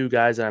probably the 2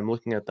 guys that I'm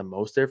looking at the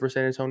most there for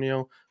San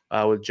Antonio,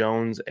 with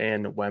Jones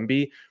and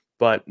Wemby.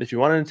 But if you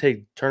wanted to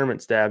take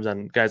tournament stabs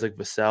on guys like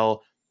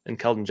Vassell and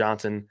Keldon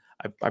Johnson,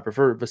 I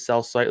prefer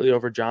Vassell slightly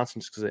over Johnson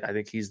just because I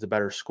think he's the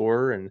better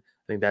scorer, and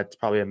I think that's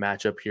probably a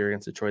matchup here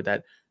against Detroit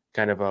that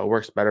kind of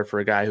works better for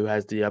a guy who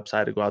has the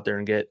upside to go out there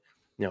and get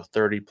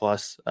 30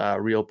 plus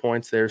real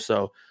points there.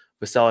 So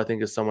Vassell, I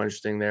think, is somewhat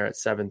interesting there at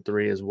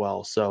 7-3 as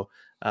well. So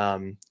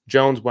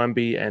Jones,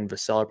 Wemby, and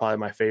Vassell are probably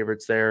my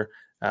favorites there,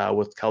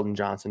 with Keldon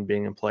Johnson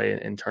being in play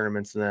in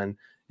tournaments. And then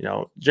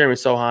Jeremy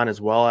Sohan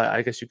as well.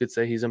 I guess you could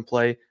say he's in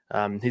play.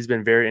 He's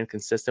been very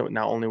inconsistent,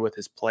 not only with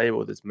his play, but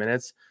with his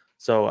minutes.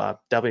 So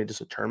definitely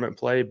just a tournament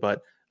play.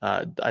 But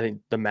I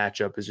think the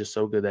matchup is just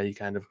so good that he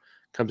kind of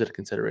comes into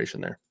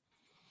consideration there.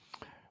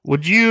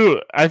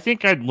 I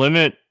think I'd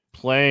limit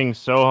playing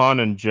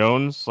Sohan and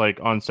Jones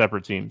on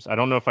separate teams. I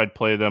don't know if I'd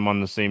play them on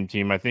the same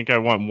team. I think I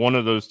want one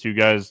of those 2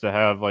 guys to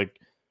have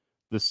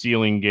the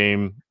ceiling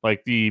game,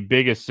 the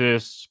big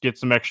assists, get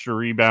some extra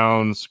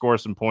rebounds, score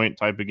some point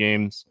type of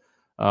games.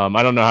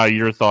 I don't know how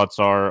your thoughts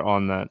are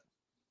on that.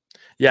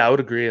 Yeah, I would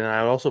agree. And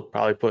I would also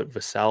probably put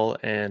Vassell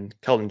and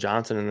Keldon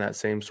Johnson in that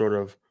same sort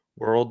of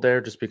world there,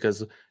 just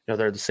because,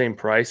 they're the same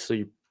price. So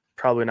you're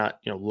probably not,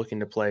 looking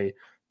to play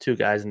 2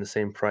 guys in the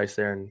same price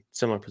there in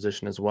similar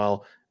position as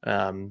well.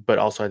 But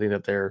also I think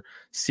that their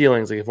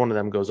ceilings, if one of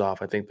them goes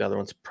off, I think the other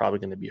one's probably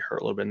going to be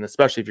hurt a little bit. And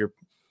especially if you're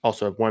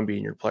also have Wemby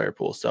in your player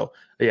pool. So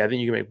yeah, I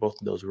think you can make both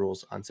of those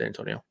rules on San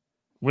Antonio.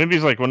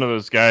 Wemby's one of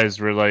those guys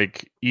where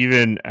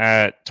even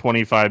at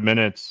 25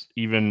 minutes,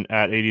 even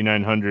at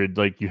 8,900,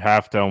 you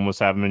have to almost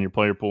have him in your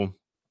player pool.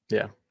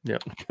 Yeah.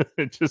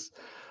 It's just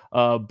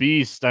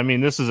beast. I mean,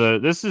 this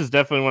is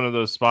definitely one of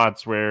those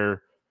spots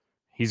where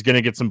he's going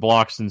to get some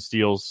blocks and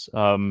steals,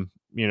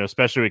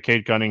 especially with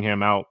Cade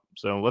Cunningham out.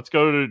 So let's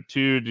go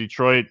to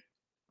Detroit.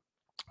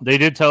 They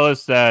did tell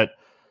us that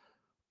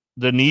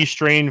the knee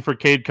strain for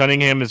Cade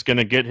Cunningham is going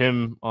to get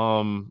him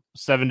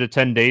 7 to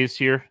 10 days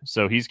here.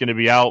 So he's going to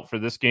be out for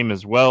this game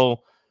as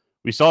well.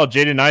 We saw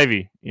Jaden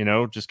Ivey,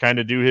 just kind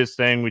of do his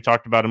thing. We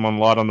talked about him a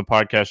lot on the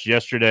podcast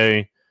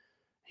yesterday.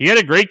 He had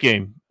a great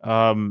game.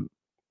 I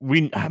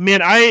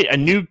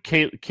knew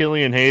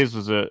Killian Hayes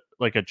was a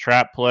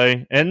trap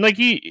play, and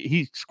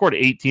he scored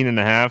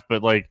 18.5,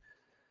 but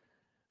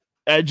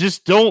I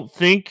just don't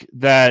think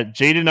that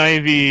Jaden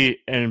Ivey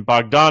and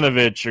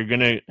Bogdanovich are going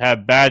to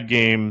have bad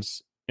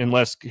games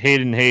unless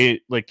Killian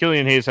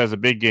Hayes has a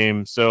big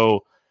game.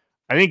 So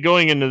I think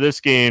going into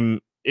this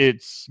game,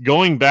 it's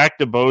going back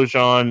to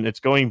Bojan. It's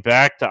going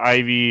back to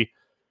Ivey.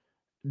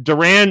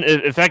 Durant,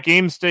 if that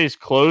game stays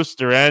close,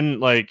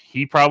 Durant,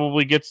 he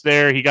probably gets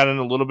there. He got in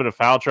a little bit of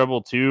foul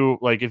trouble too.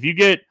 If you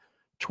get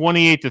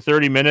 28 to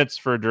 30 minutes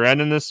for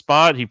Durant in this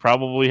spot, he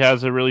probably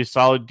has a really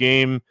solid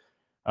game.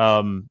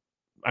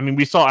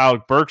 We saw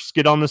Alec Burks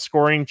get on the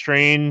scoring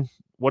train.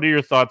 What are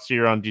your thoughts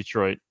here on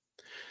Detroit?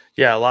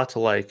 Yeah, a lot to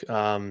like.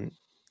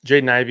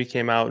 Jaden Ivey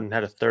came out and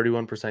had a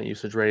 31%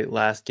 usage rate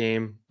last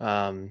game.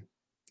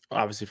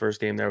 Obviously,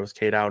 first game there was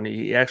Cade out, and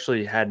he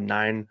actually had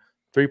 9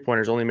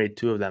 3-pointers, only made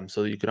 2 of them.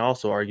 So you can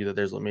also argue that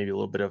there's maybe a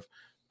little bit of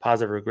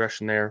positive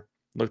regression there.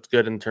 Looked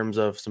good in terms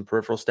of some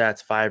peripheral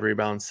stats, 5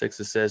 rebounds, 6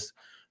 assists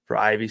for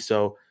Ivey.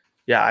 So,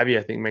 yeah, Ivey,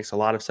 I think, makes a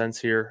lot of sense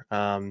here.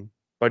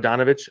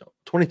 Bogdanovich,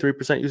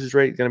 23% usage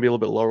rate, going to be a little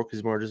bit lower because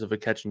he's more just of a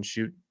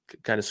catch-and-shoot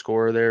kind of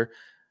scorer there.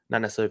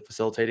 Not necessarily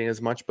facilitating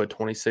as much, but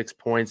 26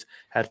 points,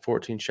 had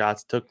 14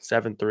 shots, took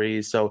 7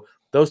 threes. So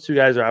those 2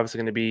 guys are obviously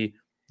going to be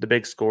the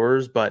big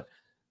scorers. But,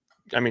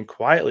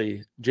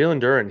 quietly,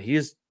 Jalen Duren,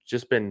 he's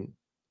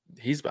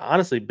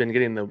honestly been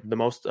getting the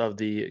most of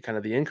the kind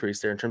of the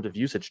increase there in terms of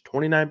usage.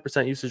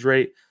 29% usage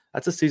rate.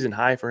 That's a season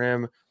high for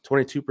him.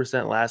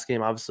 22% last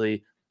game.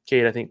 Obviously,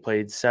 Cade, I think,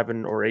 played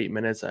 7 or 8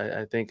 minutes,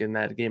 I think, in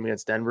that game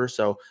against Denver.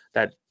 So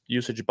that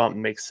usage bump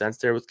makes sense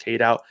there with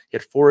Cade out. He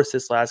had 4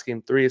 assists last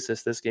game, 3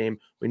 assists this game.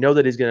 We know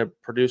that he's going to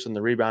produce on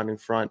the rebounding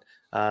front,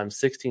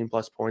 16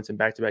 plus points in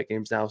back-to-back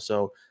games now.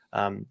 So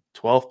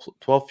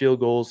 12 field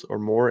goals or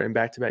more in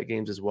back-to-back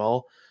games as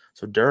well.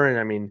 So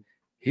Duren,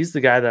 he's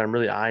the guy that I'm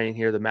really eyeing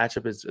here. The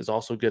matchup is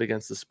also good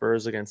against the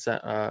Spurs. Against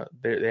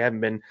they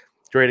haven't been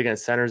great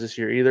against centers this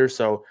year either.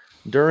 So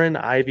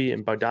Duren, Ivy,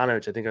 and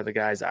Bogdanovic, I think, are the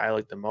guys I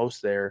like the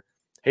most there.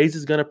 Hayes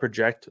is going to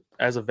project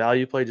as a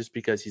value play just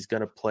because he's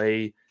going to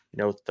play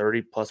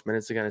 30 plus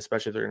minutes again,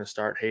 especially if they're going to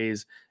start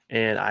Hayes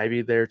and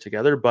Ivy there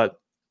together. But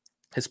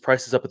his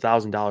price is up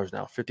 $1,000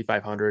 now,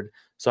 $5,500.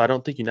 So I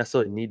don't think you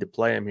necessarily need to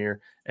play him here.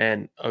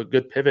 And a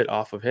good pivot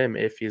off of him,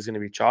 if he's going to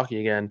be chalky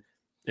again,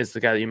 is the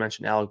guy that you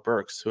mentioned, Alec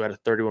Burks, who had a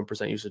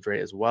 31% usage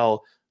rate as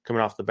well,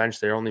 coming off the bench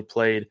there. Only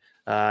played,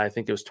 I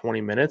think it was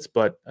 20 minutes.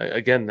 But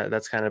again,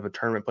 that's kind of a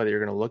tournament play that you're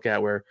going to look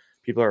at where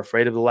people are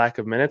afraid of the lack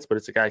of minutes, but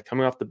it's a guy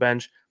coming off the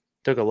bench,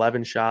 took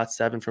 11 shots,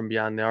 7 from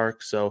beyond the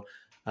arc. So,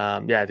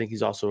 I think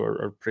he's also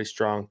a pretty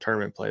strong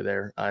tournament play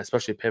there,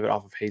 especially a pivot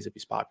off of Hayes if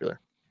he's popular.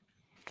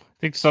 I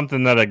think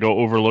something that I go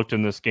overlooked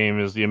in this game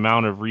is the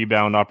amount of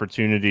rebound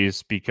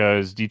opportunities,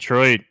 because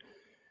Detroit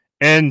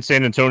and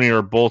San Antonio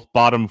are both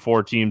bottom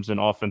 4 teams in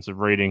offensive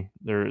rating.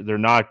 They're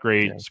not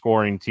great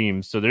scoring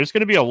teams. So there's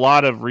going to be a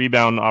lot of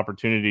rebound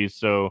opportunities.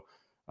 So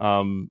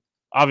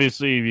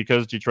obviously,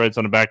 because Detroit's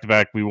on a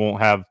back-to-back, we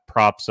won't have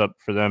props up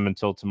for them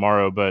until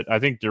tomorrow. But I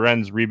think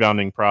Duren's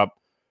rebounding prop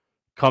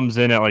comes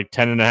in at like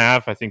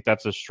 10.5. I think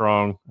that's a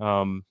strong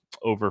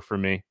over for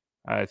me.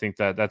 I think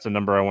that's a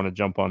number I want to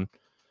jump on.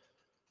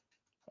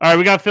 All right,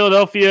 we got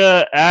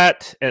Philadelphia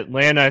at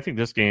Atlanta. I think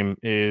this game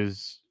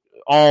is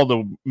all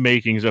the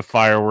makings of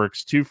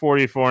fireworks.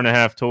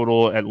 244.5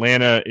 total.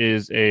 Atlanta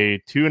is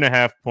a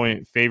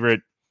 2.5-point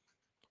favorite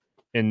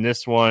in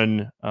this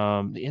one.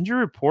 The injury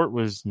report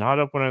was not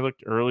up when I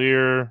looked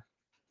earlier.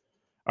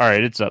 All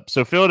right, it's up.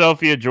 So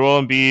Philadelphia,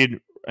 Joel Embiid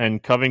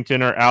and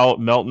Covington are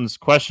out. Melton's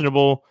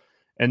questionable.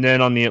 And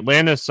then on the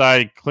Atlanta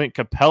side, Clint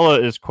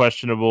Capella is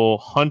questionable.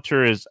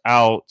 Hunter is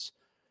out.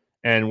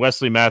 And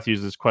Wesley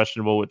Matthews is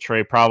questionable with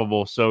Trey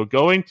probable. So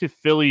going to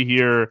Philly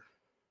here,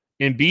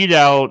 Embiid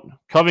out,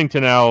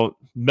 Covington out,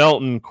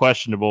 Melton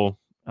questionable.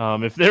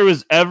 If there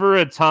was ever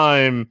a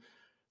time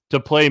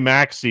to play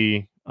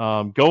Maxey,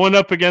 going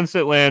up against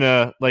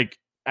Atlanta,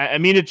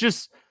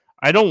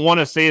 I don't want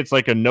to say it's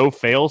like a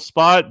no-fail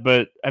spot,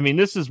 but,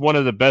 this is one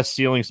of the best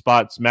ceiling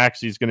spots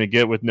Maxey's going to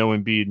get with no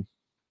Embiid.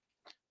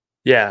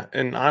 Yeah,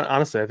 and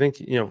honestly, I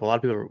think, a lot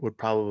of people would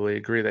probably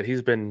agree that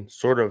he's been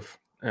sort of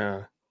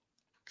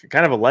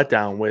kind of a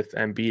letdown with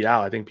Embiid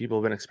out. I think people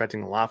have been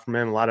expecting a lot from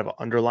him. A lot of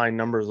underlying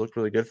numbers look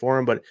really good for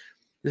him, but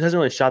he hasn't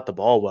really shot the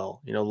ball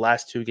well.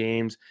 Last 2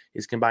 games,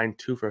 he's combined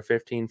 2 for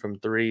 15 from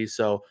 3.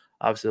 So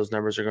obviously those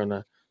numbers are going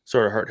to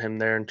sort of hurt him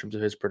there in terms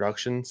of his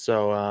production.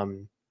 So,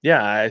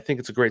 I think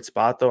it's a great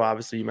spot, though.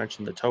 Obviously, you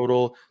mentioned the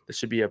total. This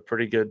should be a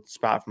pretty good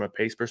spot from a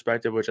pace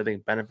perspective, which I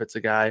think benefits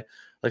a guy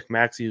like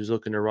Maxey who's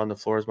looking to run the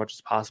floor as much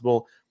as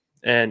possible.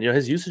 And,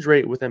 his usage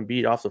rate with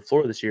Embiid off the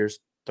floor this year is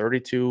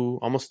 32,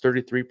 almost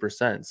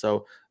 33%.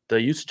 So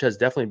the usage has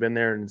definitely been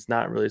there, and it's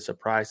not really a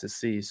surprise to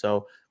see.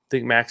 So I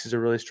think Max is a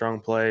really strong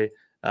play.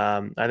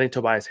 I think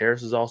Tobias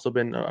Harris has also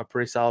been a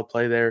pretty solid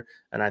play there,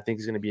 and I think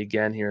he's going to be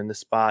again here in this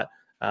spot.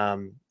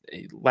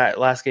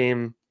 Last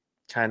game,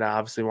 kind of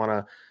obviously want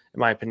to, in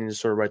my opinion,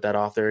 just sort of write that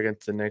off there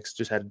against the Knicks.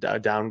 Just had a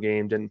down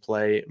game, didn't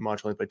play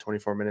much, only played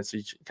 24 minutes. So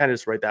you kind of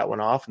just write that one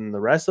off. And the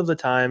rest of the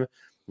time,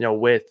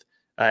 with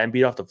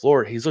Embiid off the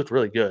floor, he's looked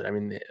really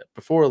good.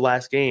 Before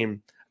last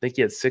game, I think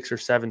he had 6 or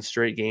 7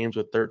 straight games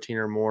with 13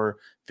 or more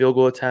field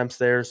goal attempts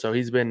there. So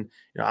he's been,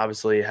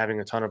 obviously having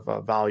a ton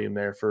of volume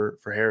there for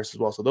Harris as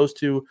well. So those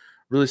two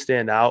really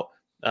stand out.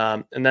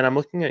 And then I'm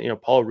looking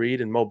at, Paul Reed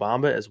and Mo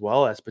Bamba as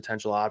well as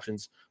potential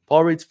options.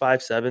 Paul Reed's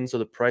 5'7", so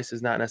the price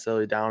is not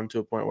necessarily down to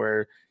a point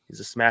where he's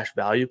a smash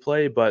value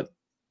play, but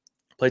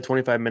played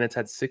 25 minutes,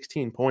 had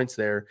 16 points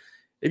there.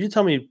 If you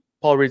tell me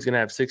Paul Reed's going to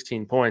have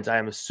 16 points, I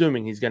am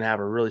assuming he's going to have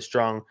a really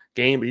strong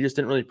game, but he just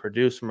didn't really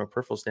produce from a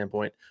peripheral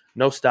standpoint.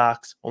 No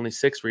stocks, only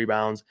 6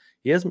 rebounds.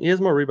 He has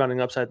more rebounding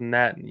upside than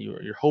that, and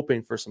you're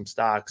hoping for some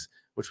stocks,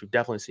 which we've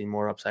definitely seen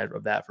more upside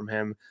of that from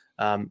him.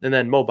 And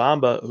then Mo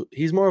Bamba,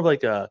 he's more of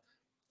like a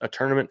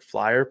tournament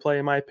flyer play,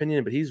 in my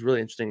opinion, but he's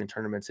really interesting in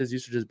tournaments. His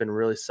usage has been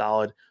really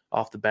solid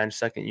off the bench,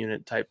 second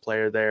unit type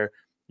player there.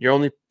 You're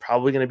only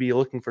probably going to be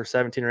looking for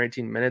 17 or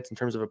 18 minutes in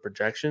terms of a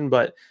projection,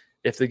 but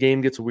if the game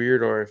gets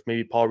weird or if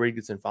maybe Paul Reed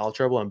gets in foul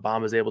trouble and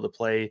Bamba is able to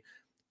play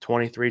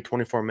 23,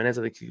 24 minutes,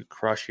 I think he could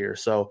crush here.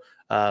 So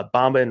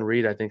Bamba and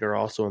Reed, I think, are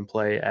also in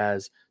play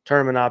as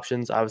tournament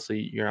options.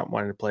 Obviously, you're not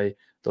wanting to play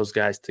those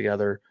guys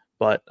together,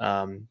 but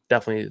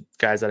definitely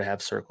guys that I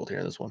have circled here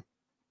in this one.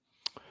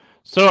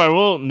 So I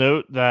will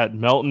note that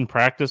Melton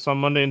practiced on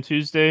Monday and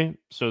Tuesday.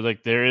 So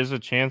there is a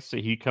chance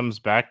that he comes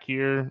back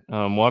here.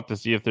 We'll have to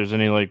see if there's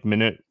any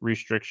minute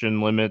restriction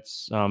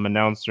limits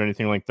announced or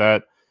anything like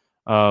that.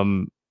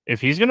 If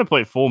he's going to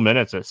play full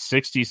minutes at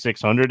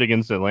 6,600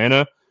 against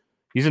Atlanta,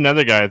 he's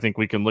another guy I think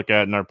we can look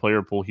at in our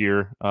player pool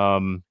here.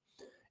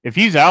 If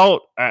he's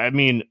out,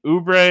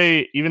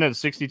 Oubre, even at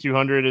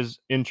 6,200 is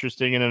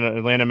interesting in an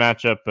Atlanta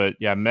matchup. But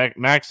yeah,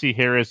 Maxey,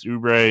 Harris,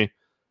 Oubre.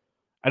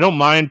 I don't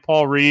mind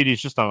Paul Reed.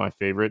 He's just not my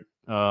favorite.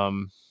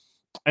 And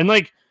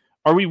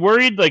are we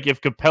worried, like,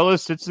 if Capella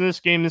sits in this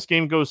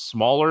game goes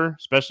smaller,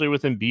 especially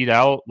with him beat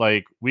out?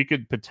 Like, we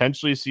could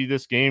potentially see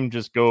this game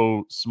just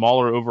go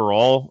smaller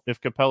overall if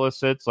Capella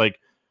sits. Like,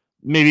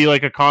 maybe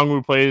like a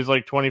Kongwu plays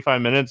like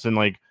 25 minutes and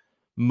like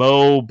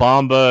Mo,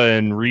 Bamba,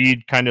 and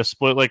Reed kind of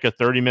split like a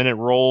 30-minute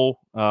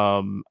role.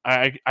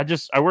 I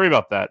worry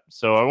about that.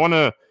 So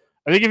I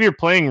think if you're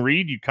playing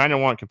Reed, you kind of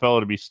want Capella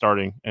to be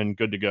starting and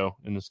good to go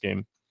in this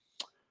game.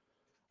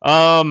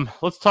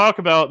 Let's talk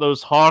about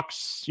those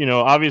Hawks.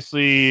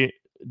 Obviously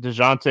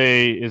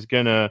DeJounte is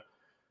gonna.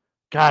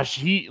 Gosh,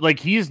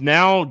 he's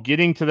now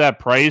getting to that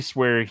price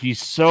where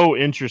he's so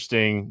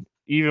interesting.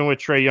 Even with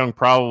Trae Young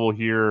probable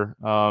here,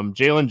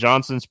 Jalen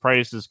Johnson's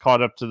price is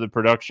caught up to the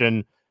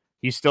production.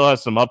 He still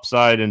has some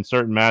upside in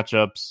certain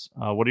matchups.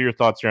 What are your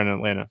thoughts here on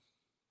Atlanta?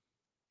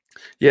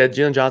 Yeah,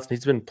 Jalen Johnson,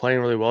 he's been playing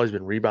really well. He's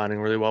been rebounding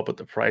really well, but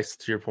the price,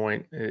 to your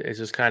point, is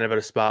just kind of at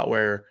a spot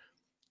where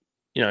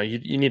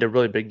you need a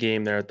really big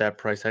game there at that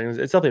price tag.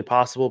 It's definitely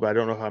possible, but I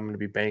don't know how I'm going to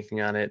be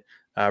banking on it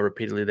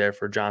repeatedly there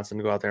for Johnson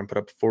to go out there and put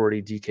up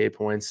 40 DK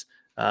points.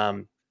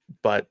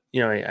 But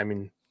I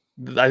mean,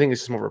 I think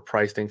it's just more of a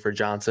price thing for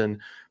Johnson.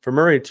 For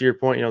Murray, to your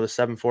point, the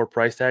 7-4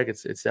 price tag,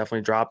 it's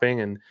definitely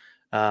dropping,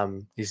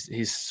 and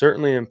he's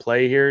certainly in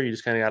play here. You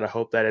just kind of got to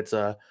hope that it's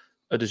a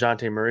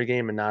DeJounte Murray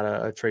game and not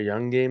a Trae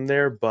Young game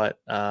there. But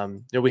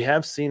we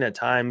have seen at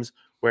times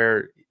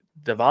where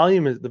the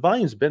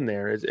volume's been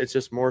there. It's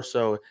just more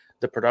so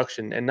the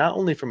production, and not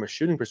only from a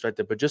shooting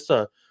perspective, but just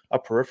a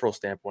peripheral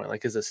standpoint.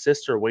 Like his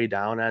assists are way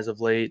down as of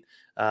late.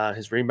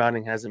 His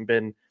rebounding hasn't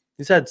been.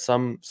 He's had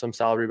some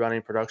solid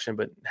rebounding production,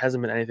 but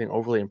hasn't been anything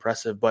overly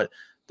impressive. But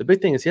the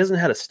big thing is he hasn't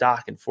had a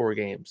stock in 4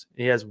 games.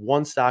 He has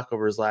 1 stock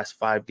over his last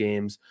 5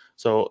 games.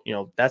 So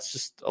that's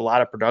just a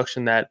lot of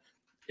production that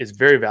is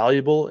very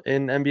valuable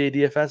in NBA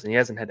DFS, and he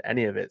hasn't had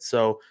any of it.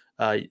 So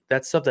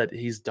that's stuff that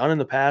he's done in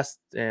the past,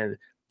 and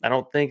I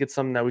don't think it's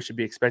something that we should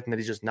be expecting that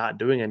he's just not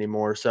doing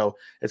anymore. So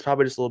it's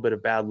probably just a little bit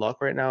of bad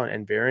luck right now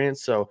and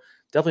variance. So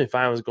definitely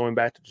fine with going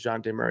back to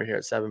DeJounte Murray here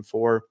at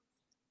 7-4.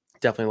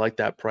 Definitely like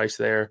that price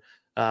there.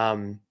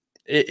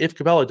 If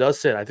Capella does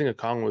sit, I think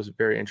Okongwu was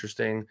very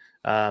interesting.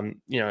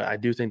 I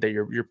do think that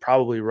you're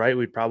probably right.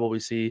 We'd probably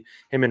see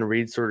him and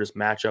Reed sort of just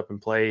match up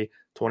and play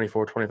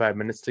 24, 25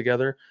 minutes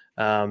together.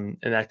 And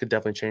that could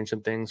definitely change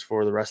some things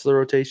for the rest of the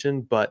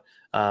rotation. But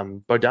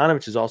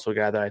Bogdanovic is also a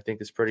guy that I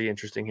think is pretty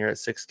interesting here at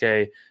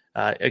 6K.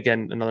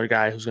 Again, another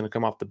guy who's going to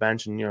come off the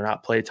bench and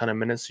not play a ton of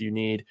minutes. So you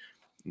need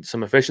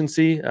some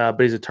efficiency,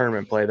 but he's a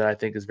tournament play that I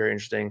think is very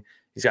interesting.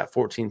 He's got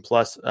 14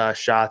 plus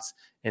shots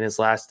in his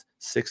last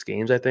 6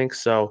 games, I think.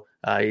 So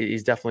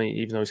he's definitely,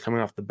 even though he's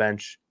coming off the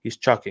bench, he's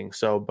chucking.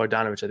 So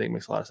Bogdanovic, I think,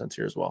 makes a lot of sense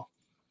here as well.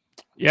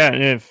 Yeah,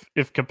 and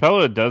if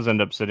Capella does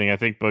end up sitting, I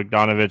think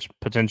Bogdanovic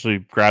potentially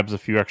grabs a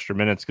few extra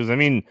minutes. Because, I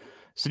mean,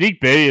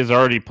 Saddiq Bey is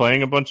already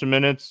playing a bunch of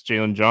minutes.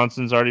 Jalen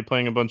Johnson's already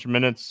playing a bunch of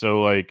minutes.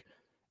 So, like,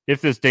 if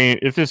this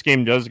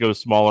game does go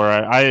smaller,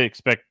 I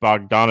expect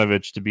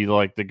Bogdanovic to be,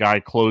 like, the guy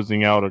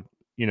closing out,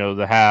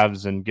 the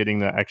halves and getting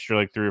the extra,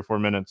 like, 3 or 4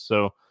 minutes.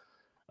 So,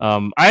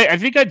 I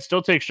think I'd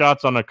still take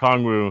shots on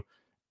Okongwu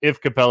if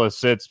Capella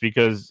sits,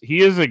 because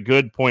he is a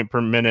good point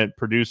per minute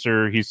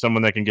producer. He's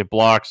someone that can get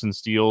blocks and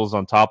steals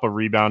on top of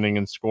rebounding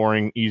and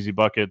scoring easy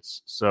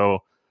buckets. So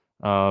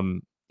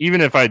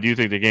even if I do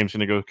think the game's going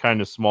to go kind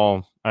of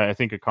small, I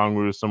think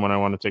Okongwu is someone I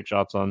want to take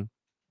shots on.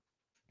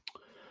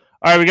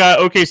 All right, we got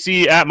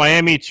OKC at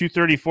Miami,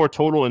 234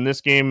 total in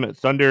this game.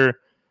 Thunder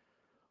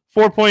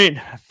 4-point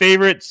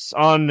favorites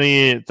on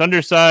the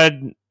Thunder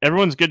side.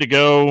 Everyone's good to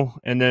go.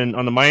 And then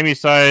on the Miami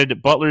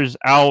side, Butler's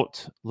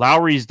out.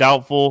 Lowry's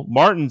doubtful.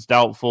 Martin's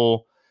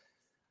doubtful.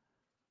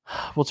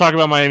 We'll talk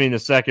about Miami in a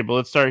second, but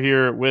let's start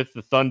here with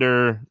the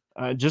Thunder.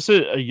 Just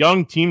a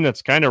young team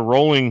that's kind of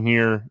rolling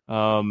here.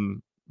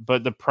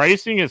 But the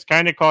pricing is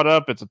kind of caught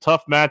up. It's a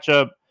tough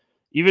matchup.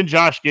 Even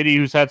Josh Giddey,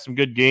 who's had some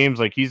good games,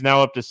 like he's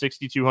now up to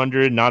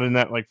 $6,200, not in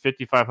that like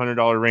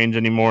 $5,500 range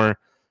anymore.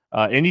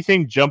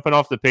 Anything jumping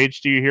off the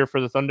page to you here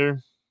for the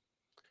Thunder?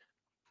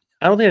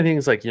 I don't think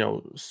anything's like,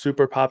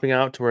 super popping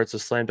out to where it's a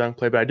slam dunk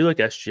play, but I do like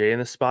SGA in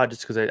this spot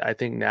just because I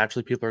think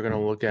naturally people are going to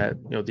look at,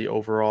 the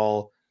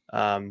overall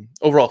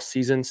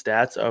season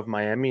stats of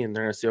Miami, and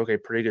they're going to say, okay,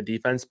 pretty good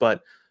defense.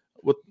 But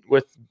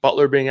with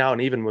Butler being out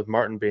and even with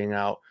Martin being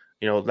out,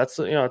 that's,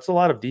 it's a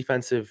lot of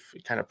defensive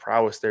kind of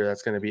prowess there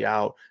that's going to be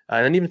out.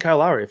 And then even Kyle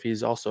Lowry, if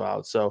he's also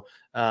out. So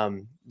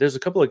there's a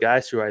couple of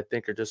guys who I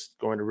think are just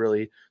going to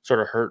really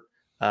sort of hurt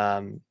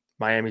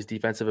Miami's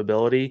defensive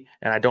ability,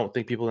 and I don't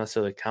think people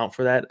necessarily count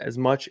for that as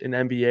much in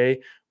NBA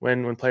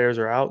when players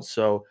are out.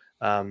 So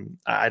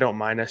I don't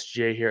mind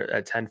SGA here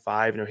at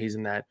 10.5. He's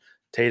in that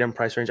Tatum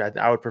price range.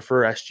 I would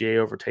prefer SGA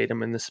over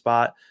Tatum in this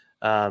spot.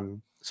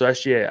 So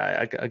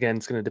SGA, again,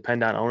 it's going to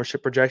depend on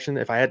ownership projection.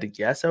 If I had to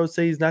guess, I would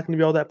say he's not going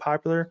to be all that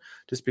popular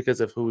just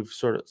because of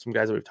some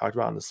guys that we've talked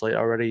about on the slate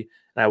already.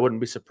 And I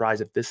wouldn't be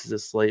surprised if this is a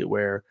slate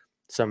where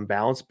some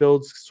balance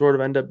builds sort of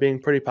end up being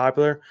pretty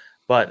popular.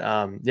 But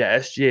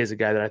SGA is a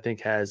guy that I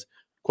think has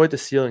quite the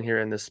ceiling here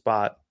in this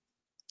spot.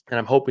 And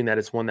I'm hoping that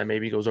it's one that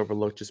maybe goes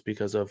overlooked just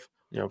because of,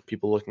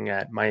 people looking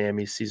at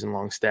Miami's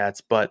season-long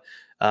stats. But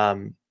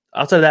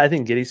outside of that, I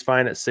think Giddey's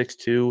fine at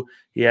 6'2".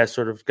 He has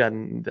sort of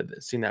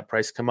seen that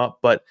price come up,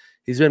 but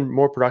he's been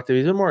more productive.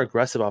 He's been more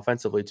aggressive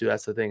offensively too.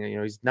 That's the thing.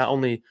 He's not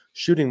only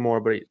shooting more,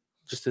 but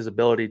just his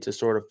ability to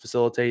sort of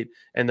facilitate.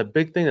 And the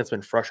big thing that's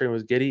been frustrating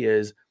with Giddey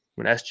is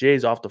when SGA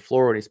is off the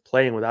floor and he's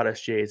playing without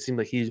SGA, it seemed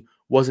like he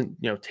wasn't,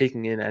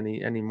 taking in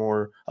any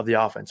more of the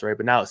offense, right?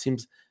 But now it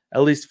seems,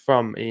 at least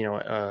from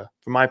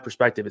my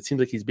perspective, it seems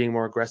like he's being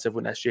more aggressive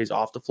when SGA is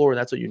off the floor, and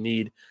that's what you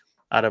need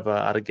out of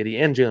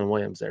Giddey and Jalen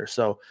Williams there.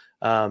 So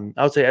I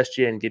would say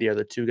SGA and Giddey are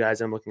the two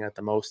guys I'm looking at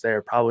the most.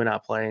 They're probably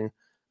not playing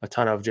a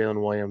ton of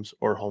Jalen Williams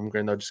or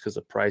Holmgren though, just because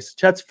of price.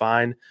 Chet's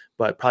fine,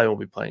 but probably won't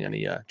be playing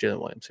any Jalen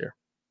Williams here.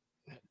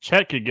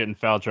 Chet could get in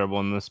foul trouble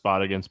in this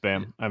spot against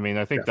Bam. I mean,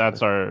 I think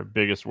that's our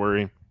biggest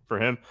worry for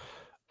him.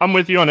 I'm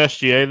with you on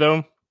SGA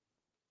though.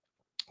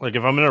 Like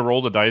if I'm going to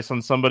roll the dice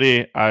on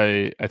somebody,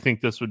 I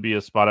think this would be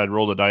a spot I'd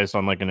roll the dice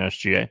on, like an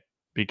SGA,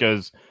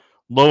 because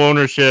low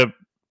ownership,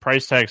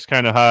 price tag's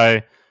kind of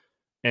high,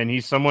 and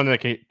he's someone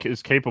that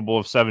is capable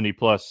of 70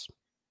 plus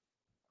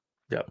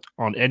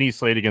on any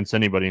slate against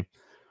anybody.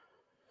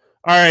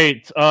 All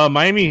right,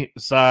 Miami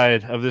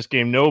side of this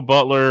game, no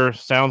Butler.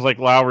 Sounds like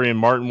Lowry and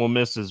Martin will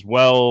miss as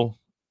well.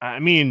 I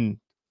mean,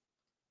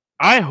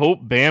 I hope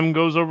Bam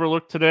goes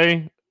overlooked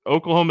today.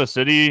 Oklahoma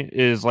City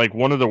is like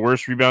one of the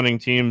worst rebounding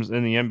teams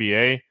in the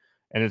NBA,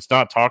 and it's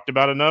not talked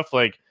about enough.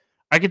 Like,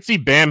 I could see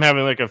Bam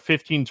having like a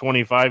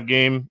 15-25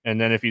 game,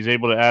 and then if he's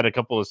able to add a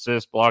couple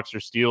assists, blocks, or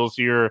steals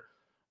here,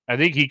 I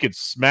think he could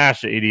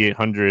smash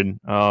 8,800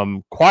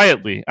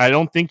 quietly. I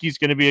don't think he's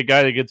going to be a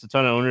guy that gets a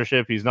ton of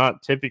ownership. He's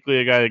not typically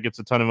a guy that gets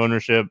a ton of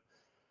ownership.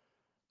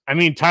 I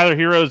mean, Tyler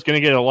Hero is going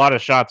to get a lot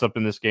of shots up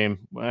in this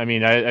game. I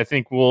mean, I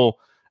think we'll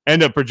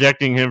end up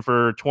projecting him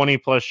for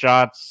 20-plus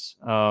shots.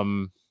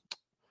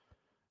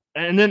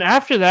 And then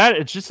after that,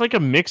 it's just like a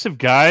mix of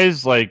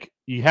guys. Like,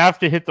 you have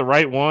to hit the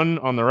right one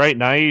on the right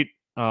night.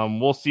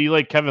 We'll see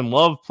like Kevin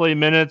Love play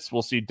minutes.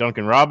 We'll see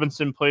Duncan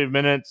Robinson play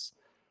minutes.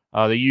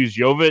 They use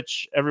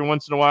Jovic every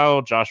once in a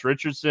while. Josh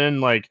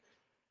Richardson. Like,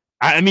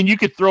 I mean, you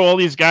could throw all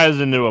these guys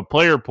into a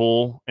player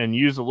pool and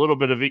use a little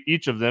bit of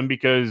each of them,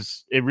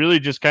 because it really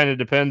just kind of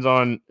depends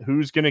on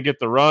who's going to get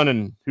the run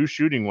and who's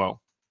shooting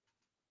well.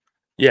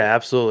 Yeah,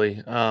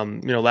 absolutely.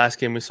 Last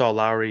game we saw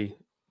Lowry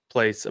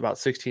plays about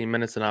 16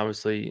 minutes and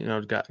obviously,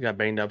 got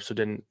banged up, so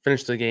didn't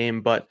finish the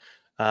game. But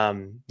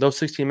those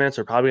 16 minutes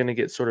are probably going to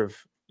get sort of,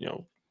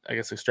 I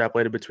guess,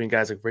 extrapolated between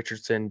guys like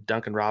Richardson,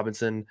 Duncan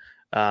Robinson,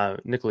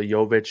 Nikola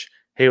Jovic,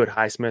 Haywood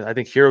Highsmith. I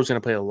think Hero's going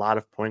to play a lot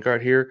of point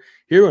guard here.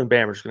 Hero and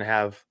Bam are just going to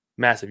have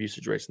massive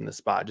usage rates in this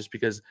spot just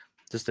because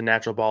just the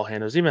natural ball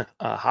handlers, even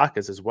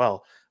Hawkins as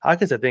well.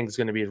 Hawkins, I think, is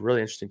going to be a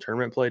really interesting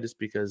tournament play just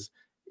because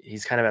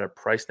he's kind of at a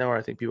price now where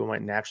I think people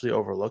might naturally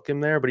overlook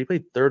him there. But he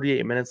played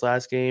 38 minutes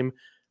last game.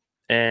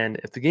 And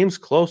if the game's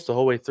close the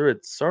whole way through,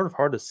 it's sort of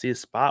hard to see a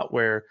spot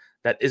where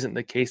that isn't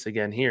the case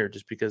again here,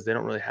 just because they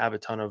don't really have a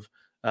ton of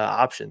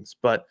options.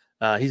 But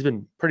he's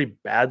been pretty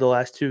bad the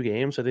last two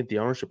games, so I think the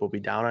ownership will be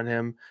down on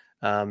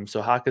him.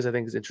 So Hawkins, I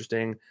think, is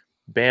interesting.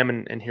 Bam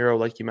and Hero,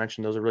 like you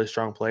mentioned, those are really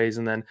strong plays.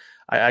 And then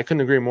I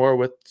couldn't agree more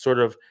with sort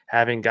of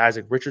having guys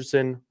like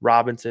Richardson,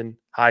 Robinson,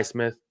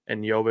 Highsmith,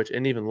 and Jovic,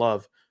 and even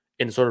Love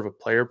in sort of a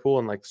player pool,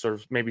 and like sort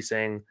of maybe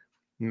saying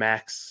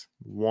max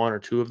one or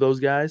two of those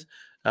guys.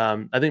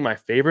 I think my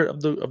favorite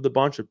of the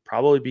bunch would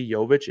probably be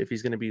Jovic if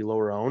he's going to be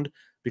lower owned,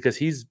 because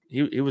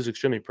he was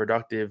extremely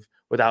productive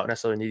without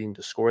necessarily needing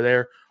to score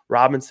there.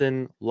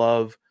 Robinson,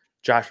 Love,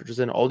 Josh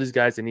Richardson, all these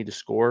guys, they need to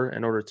score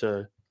in order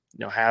to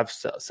have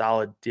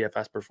solid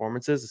DFS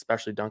performances,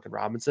 especially Duncan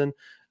Robinson.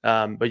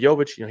 But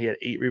Jovic, he had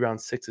 8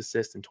 rebounds, 6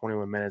 assists in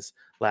 21 minutes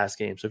last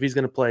game. So if he's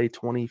going to play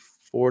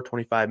 24,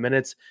 25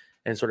 minutes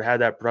and sort of have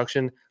that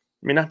production,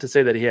 I mean, not to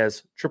say that he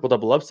has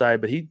triple-double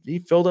upside, but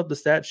he filled up the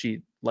stat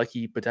sheet like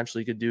he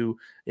potentially could do,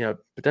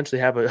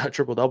 potentially have a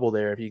triple-double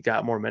there if he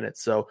got more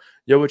minutes. So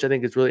Jovic, I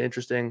think, is really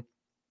interesting.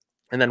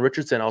 And then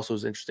Richardson also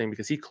is interesting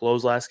because he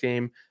closed last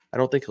game. I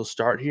don't think he'll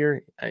start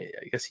here. I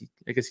guess he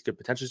could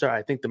potentially start.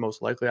 I think the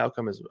most likely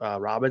outcome is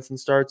Robinson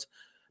starts.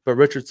 But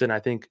Richardson, I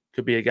think,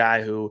 could be a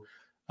guy who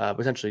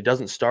potentially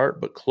doesn't start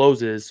but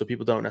closes, so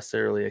people don't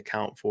necessarily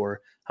account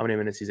for how many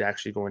minutes he's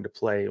actually going to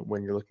play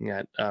when you're looking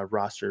at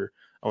roster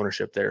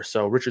ownership there.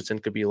 So Richardson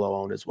could be low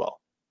owned as well.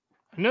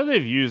 I know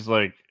they've used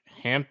like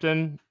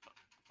Hampton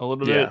a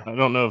little bit. I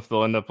don't know if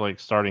they'll end up like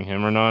starting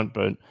him or not,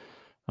 but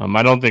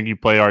I don't think you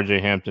play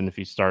RJ Hampton if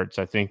he starts.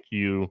 I think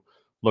you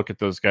look at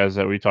those guys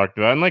that we talked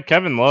about. And like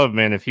Kevin Love,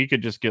 man, if he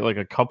could just get like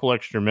a couple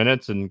extra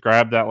minutes and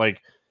grab that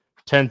like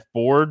 10th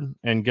board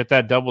and get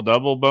that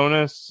double-double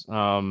bonus,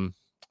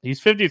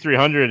 he's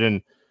 5,300.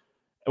 And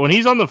when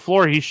he's on the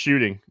floor, he's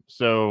shooting.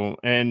 So,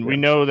 and we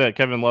know that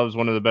Kevin Love's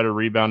one of the better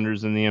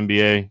rebounders in the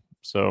NBA.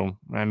 So,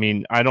 I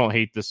mean, I don't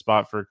hate this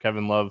spot for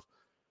Kevin Love,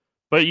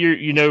 but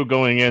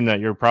going in that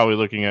you're probably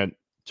looking at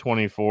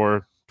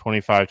 24,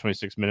 25,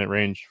 26 minute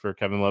range for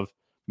Kevin Love,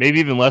 maybe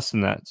even less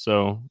than that.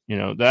 So,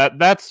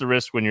 that's the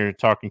risk when you're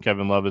talking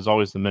Kevin Love, is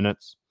always the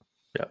minutes.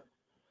 Yeah.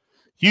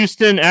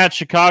 Houston at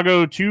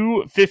Chicago,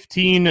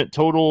 215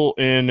 total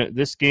in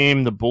this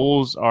game. The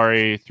Bulls are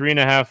a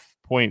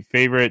 3.5-point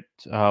favorite.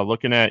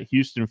 Looking at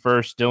Houston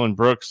first, Dylan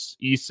Brooks,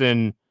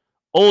 Eason,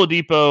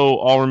 Oladipo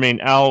all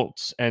remain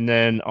out. And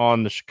then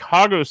on the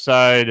Chicago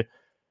side,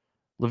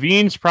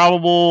 Levine's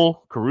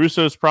probable,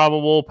 Caruso's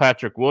probable,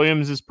 Patrick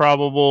Williams is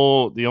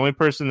probable. The only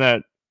person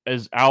that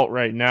is out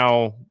right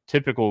now,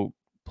 typical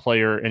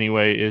player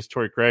anyway, is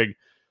Torrey Craig.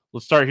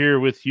 Let's start here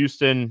with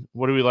Houston.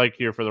 What do we like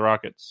here for the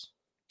Rockets?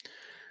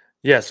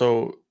 Yeah,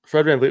 so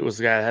Fred VanVleet was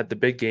the guy that had the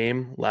big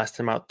game. Last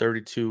time out,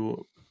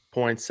 32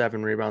 points,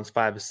 7 rebounds,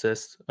 5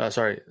 assists.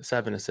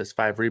 7 assists,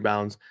 5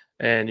 rebounds.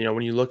 And,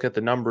 when you look at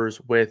the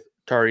numbers with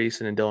Tari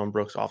Eason and Dylan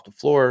Brooks off the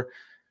floor,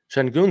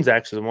 Şengün's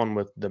actually the one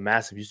with the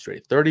massive usage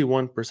rate,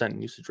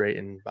 31% usage rate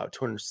in about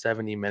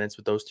 270 minutes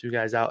with those two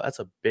guys out. That's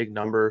a big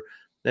number.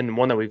 Then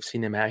one that we've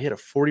seen him have, he had a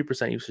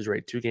 40% usage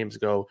rate 2 games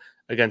ago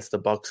against the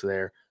Bucks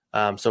there.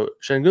 So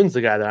Şengün's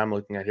the guy that I'm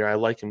looking at here. I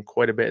like him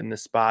quite a bit in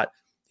this spot.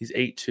 He's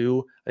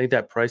 8-2. I think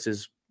that price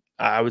is,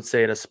 I would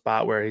say, in a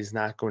spot where he's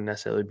not going to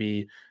necessarily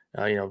be,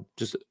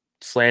 just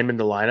slammed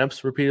into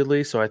lineups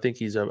repeatedly. So I think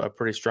he's a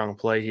pretty strong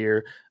play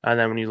here. And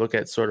then when you look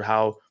at sort of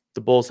how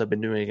the Bulls have been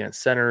doing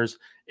against centers,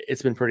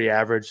 it's been pretty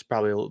average,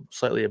 probably a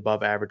slightly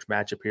above average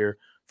matchup here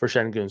for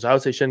Şengün. So I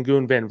would say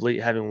Şengün,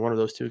 VanVleet, having one of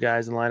those two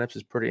guys in lineups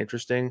is pretty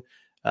interesting.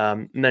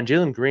 And then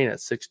Jalen Green at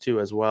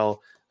 6'2" as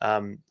well.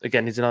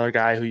 Again, he's another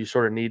guy who you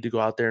sort of need to go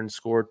out there and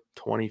score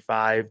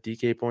 25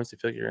 DK points to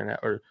feel like you're gonna,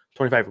 or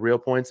 25 real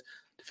points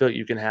to feel like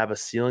you can have a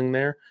ceiling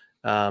there.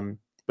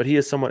 But he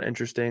is somewhat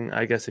interesting,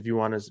 I guess, if you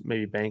want to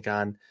maybe bank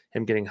on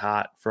him getting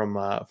hot from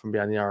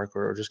beyond the arc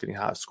or just getting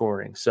hot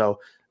scoring. So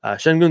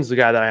Şengün's the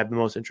guy that I have the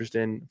most interest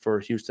in for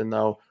Houston,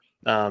 though.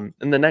 And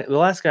the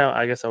last guy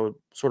I guess I would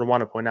sort of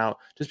want to point out,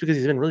 just because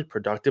he's been really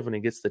productive when he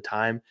gets the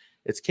time,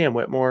 it's Cam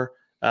Whitmore.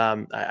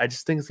 I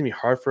just think it's gonna be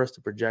hard for us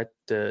to project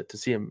to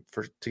see him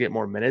to get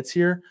more minutes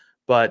here.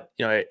 But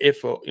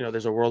if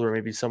there's a world where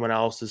maybe someone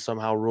else is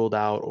somehow ruled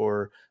out,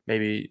 or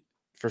maybe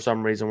for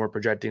some reason we're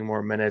projecting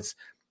more minutes,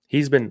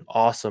 he's been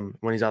awesome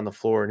when he's on the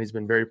floor, and he's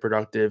been very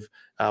productive.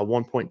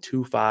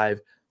 1.25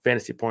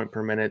 fantasy point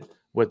per minute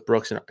with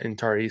Brooks and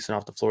Tari Eason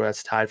off the floor.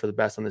 That's tied for the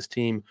best on this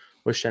team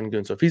with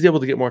Şengün. So if he's able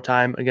to get more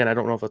time, again, I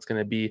don't know if that's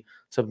going to be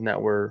something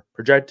that we're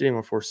projecting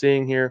or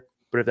foreseeing here.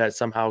 But if that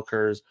somehow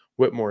occurs,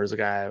 Whitmore is a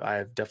guy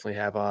I definitely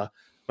have my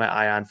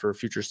eye on for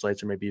future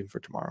slates, or maybe even for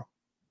tomorrow.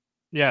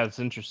 Yeah, it's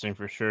interesting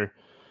for sure.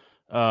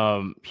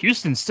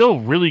 Houston's still a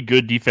really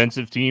good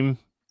defensive team.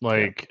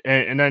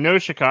 And I know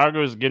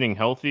Chicago is getting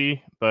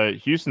healthy, but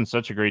Houston's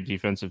such a great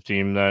defensive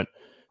team that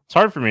it's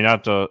hard for me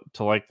not to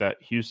like that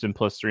Houston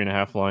plus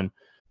 3.5 line.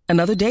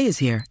 Another day is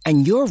here,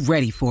 and you're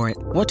ready for it.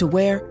 What to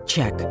wear?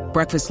 Check.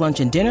 Breakfast, lunch,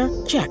 and dinner?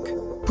 Check.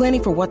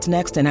 Planning for what's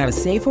next and how to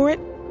save for it?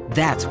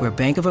 That's where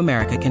Bank of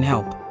America can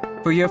help.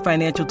 For your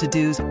financial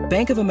to-dos,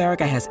 Bank of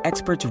America has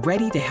experts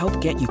ready to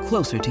help get you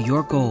closer to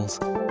your goals.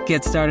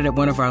 Get started at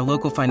one of our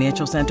local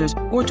financial centers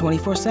or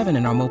 24/7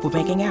 in our mobile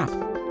banking app.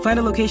 Find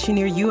a location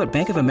near you at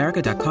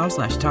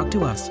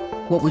bankofamerica.com/talktous.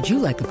 What would you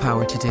like the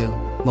power to do?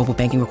 Mobile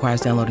banking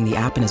requires downloading the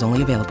app and is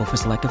only available for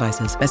select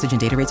devices. Message and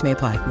data rates may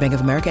apply. Bank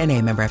of America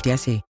NA, member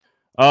FDIC.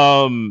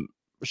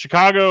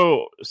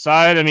 Chicago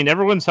side,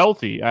 everyone's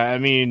healthy.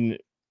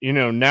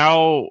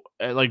 Now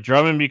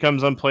Drummond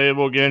becomes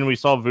unplayable again. We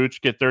saw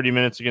Vooch get 30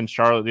 minutes against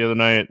Charlotte the other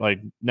night.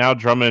 Now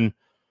Drummond,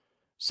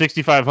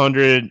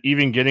 6,500,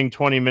 even getting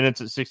 20 minutes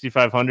at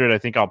 6,500, I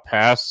think I'll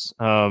pass.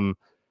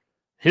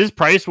 His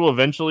price will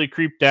eventually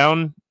creep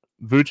down.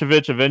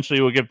 Vucevic eventually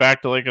will get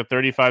back to a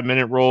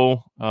 35-minute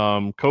role.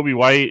 Kobe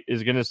White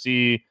is going to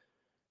see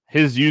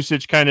his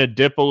usage kind of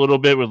dip a little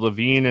bit with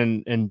Levine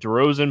and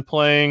DeRozan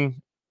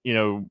playing.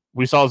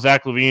 We saw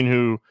Zach LaVine,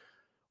 who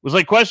was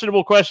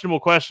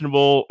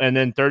questionable, and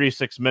then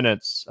 36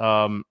 minutes.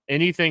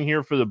 Anything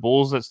here for the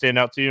Bulls that stand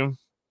out to you?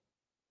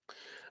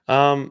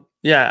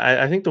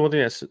 I think the one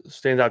thing that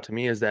stands out to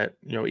me is that,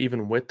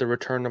 even with the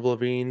return of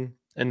Levine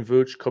and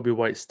Vooch, Kobe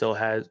White still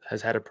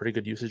has had a pretty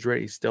good usage rate.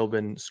 He's still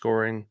been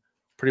scoring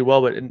pretty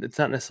well, but it's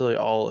not necessarily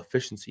all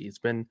efficiency. It's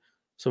been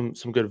some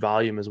good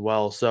volume as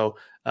well. So,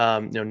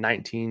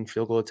 19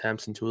 field goal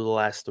attempts in 2 of the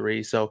last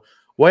 3. So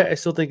White, I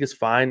still think is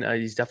fine.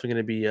 He's definitely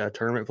going to be a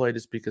tournament play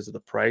just because of the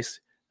price.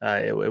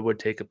 It would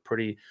take a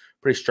pretty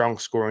strong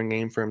scoring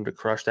game for him to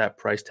crush that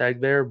price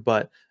tag there,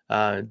 but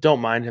don't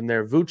mind him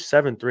there. Vooch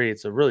 7-3.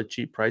 It's a really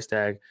cheap price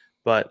tag,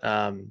 but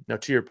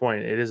to your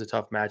point, it is a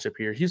tough matchup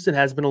here. Houston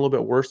has been a little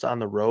bit worse on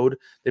the road.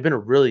 They've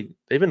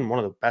been one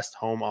of the best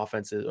home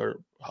offenses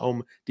or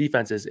home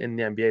defenses in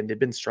the NBA, and they've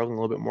been struggling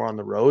a little bit more on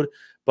the road.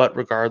 But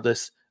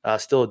regardless,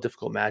 still a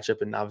difficult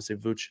matchup, and obviously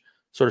Vooch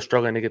sort of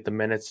struggling to get the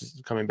minutes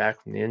coming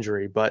back from the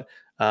injury. But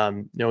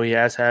he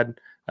has had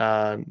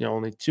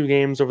only 2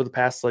 games over the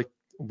past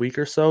week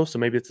or so. So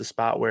maybe it's a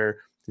spot where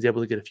he's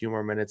able to get a few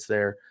more minutes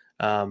there.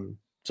 So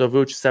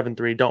Vooch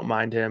 7-3, don't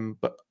mind him.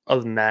 But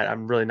other than that,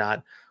 I'm really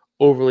not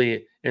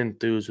overly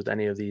enthused with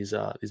any of these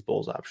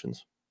Bulls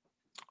options.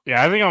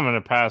 Yeah, I think I'm going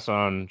to pass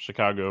on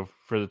Chicago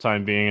for the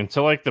time being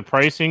until the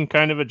pricing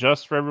kind of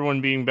adjusts for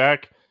everyone being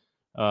back.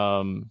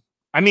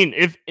 I mean,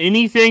 if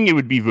anything, it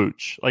would be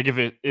Vooch. Like if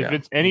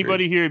it's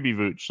anybody here, it'd be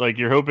Vooch. Like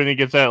you're hoping it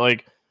gets that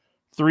like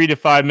 3 to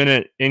 5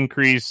 minute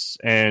increase,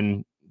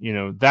 and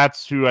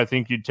that's who I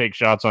think you'd take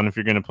shots on if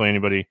you're going to play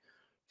anybody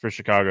for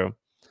Chicago.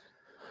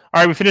 All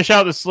right, we finish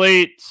out the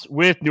slate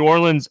with New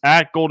Orleans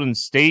at Golden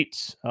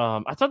State.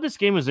 I thought this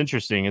game was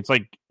interesting. It's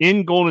like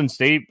in Golden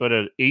State, but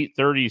at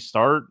 8:30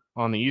 start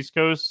on the East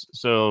Coast.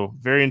 So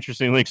very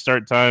interesting late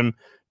start time.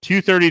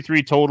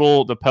 233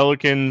 total. The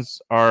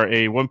Pelicans are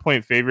a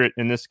 1-point favorite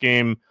in this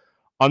game.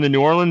 On the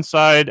New Orleans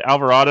side,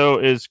 Alvarado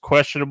is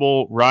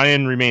questionable.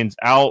 Ryan remains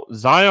out.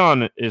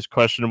 Zion is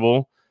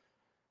questionable.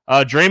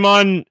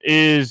 Draymond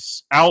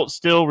is out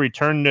still,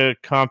 returned to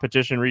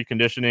competition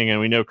reconditioning, and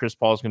we know Chris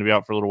Paul is going to be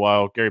out for a little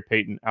while. Gary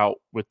Payton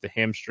out with the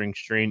hamstring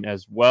strain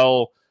as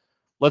well.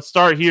 Let's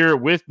start here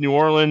with New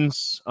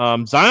Orleans.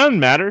 Zion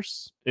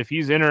matters. If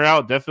he's in or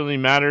out, definitely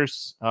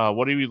matters.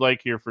 What do we like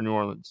here for New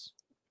Orleans?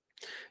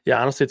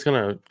 Yeah, honestly, it's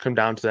going to come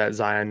down to that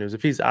Zion news.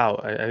 If he's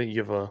out, I think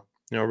you have a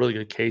really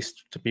good case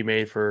to be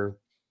made for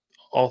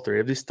all three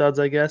of these studs,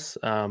 I guess,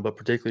 but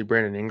particularly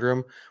Brandon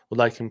Ingram. Would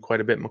like him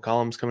quite a bit.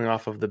 McCollum's coming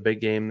off of the big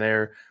game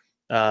there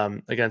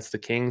against the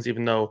Kings,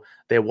 even though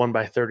they won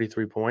by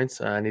 33 points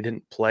and he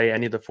didn't play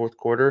any of the fourth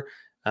quarter.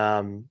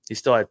 He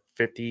still had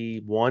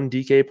 51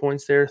 DK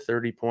points there,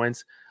 30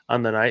 points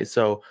on the night.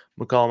 So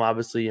McCollum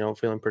obviously,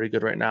 feeling pretty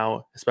good right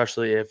now,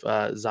 especially if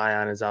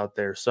Zion is out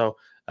there. So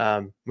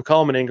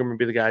McCollum and Ingram would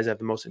be the guys I have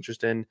the most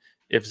interest in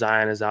if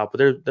Zion is out,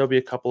 but there'll be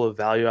a couple of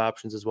value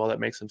options as well that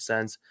make some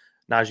sense.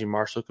 Najee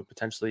Marshall could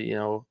potentially,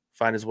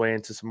 find his way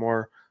into some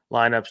more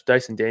lineups.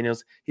 Dyson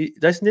Daniels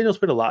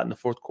played a lot in the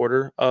fourth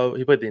quarter.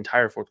 He played the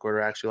entire fourth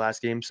quarter actually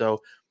last game, so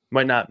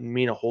might not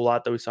mean a whole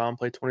lot that we saw him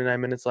play 29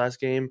 minutes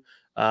last game.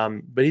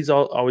 But he's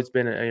always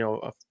been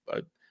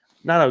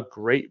not a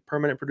great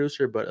permanent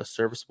producer, but a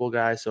serviceable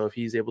guy. So if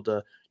he's able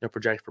to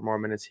project for more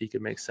minutes, he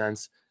could make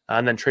sense.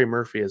 And then Trey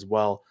Murphy as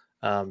well.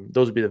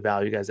 Those would be the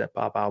value guys that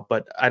pop out,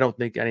 but I don't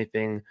think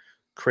anything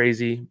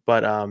crazy.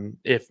 But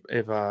if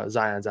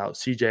Zion's out,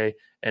 CJ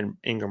and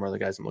Ingram are the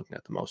guys I'm looking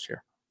at the most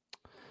here.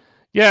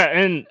 Yeah,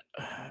 and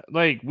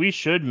like we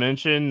should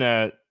mention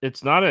that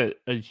it's not a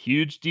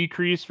huge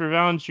decrease for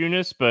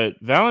Valanciunas,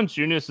 but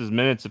Valanciunas'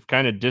 minutes have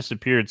kind of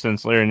disappeared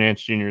since Larry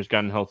Nance Jr. has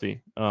gotten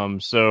healthy.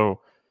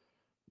 So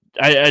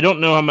I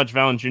don't know how much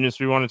Valanciunas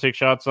we want to take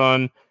shots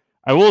on.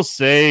 I will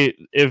say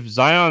if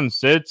Zion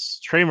sits,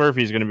 Trey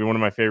Murphy is going to be one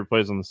of my favorite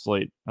plays on the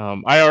slate.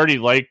 I already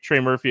like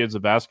Trey Murphy as a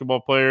basketball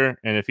player,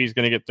 and if he's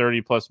going to get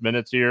 30-plus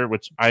minutes here,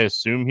 which I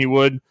assume he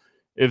would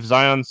if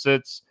Zion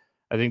sits,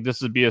 I think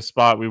this would be a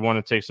spot we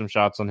want to take some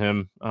shots on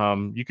him.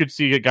 You could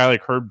see a guy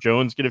like Herb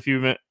Jones get a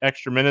few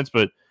extra minutes,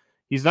 but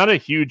he's not a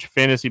huge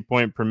fantasy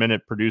point per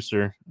minute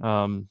producer.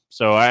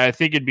 So I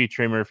think it'd be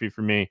Trey Murphy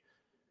for me.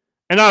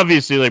 And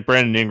obviously, like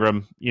Brandon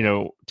Ingram,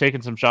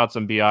 taking some shots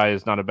on BI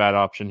is not a bad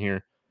option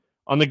here.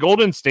 On the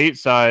Golden State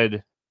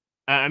side,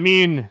 I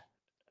mean,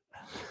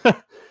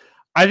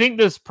 I think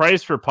this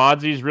price for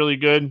Podsy is really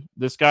good.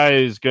 This guy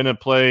is going to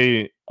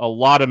play a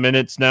lot of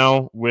minutes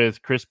now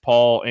with Chris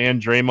Paul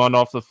and Draymond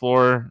off the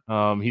floor.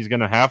 He's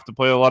going to have to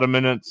play a lot of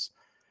minutes.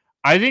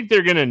 I think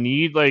they're going to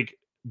need like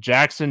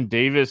Jackson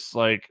Davis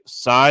like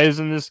size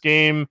in this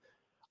game.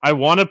 I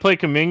want to play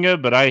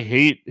Kuminga, but I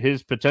hate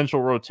his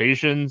potential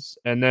rotations.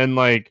 And then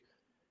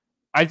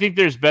I think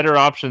there's better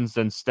options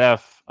than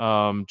Steph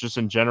just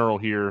in general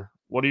here.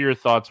 What are your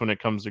thoughts when it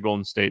comes to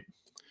Golden State?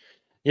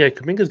 Yeah,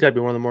 Kuminga's got to be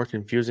one of the more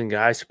confusing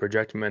guys to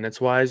project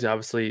minutes-wise.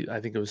 Obviously, I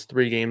think it was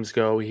 3 games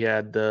ago. He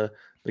had the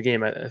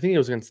game, I think it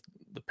was against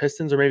the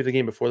Pistons or maybe the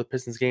game before the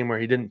Pistons game where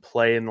he didn't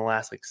play in the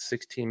last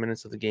 16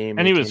 minutes of the game.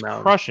 And he was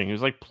crushing. He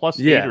was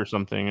 +8 or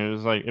something. It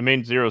was it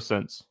made 0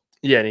 sense.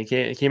 Yeah, and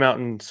he came out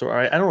and so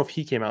I don't know if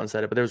he came out and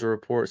said it, but there was a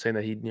report saying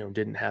that he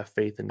didn't have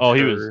faith in. Oh,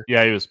 he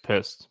was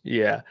pissed.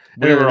 Yeah,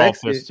 we were all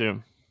pissed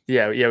too.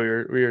 Yeah, we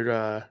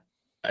were.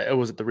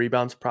 Was it the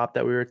rebounds prop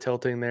that we were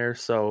tilting there?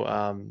 So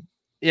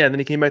yeah, and then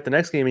he came back the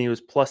next game and he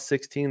was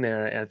 +16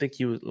 there, and I think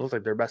he looked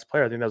like their best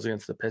player. I think that was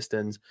against the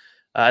Pistons.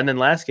 And then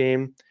last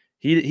game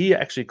he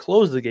actually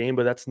closed the game,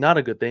 but that's not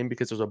a good thing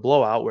because there was a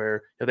blowout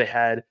where they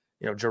had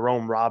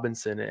Jerome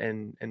Robinson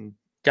and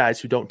guys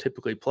who don't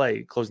typically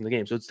play closing the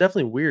game. So it's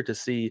definitely weird to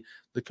see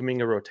the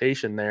Kuminga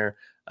rotation there.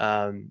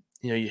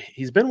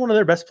 He's been one of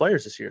their best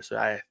players this year. So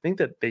I think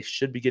that they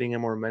should be getting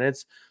him more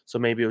minutes. So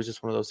maybe it was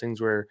just one of those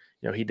things where,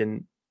 he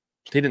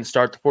didn't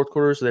start the fourth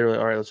quarter. So they were like,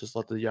 all right, let's just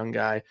let the young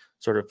guy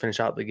sort of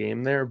finish out the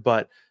game there.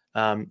 But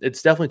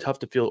it's definitely tough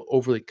to feel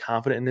overly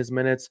confident in his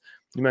minutes.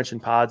 You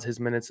mentioned Pods, his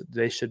minutes,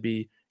 they should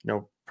be,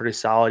 pretty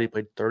solid. He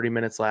played 30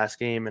 minutes last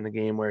game in a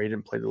game where he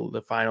didn't play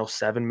the final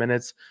 7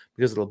 minutes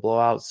because of the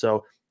blowout.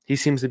 So he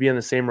seems to be in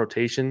the same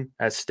rotation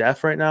as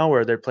Steph right now,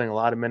 where they're playing a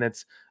lot of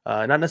minutes,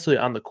 not necessarily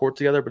on the court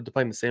together, but they're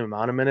playing the same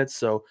amount of minutes.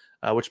 So,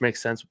 which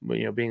makes sense,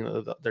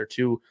 being they're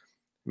two.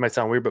 It might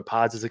sound weird, but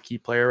Pods is a key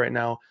player right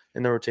now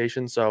in the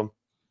rotation, so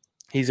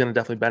he's going to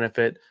definitely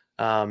benefit.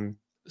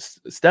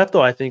 Steph,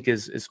 though, I think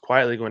is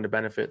quietly going to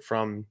benefit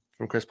from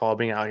Chris Paul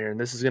being out here, and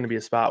this is going to be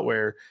a spot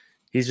where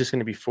he's just going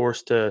to be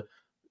forced to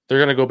they're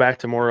going to go back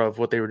to more of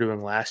what they were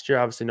doing last year.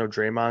 Obviously, no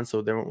Draymond,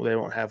 so they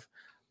won't have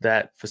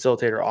that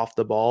facilitator off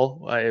the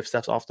ball if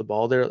Steph's off the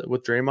ball there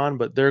with Draymond,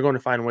 but they're going to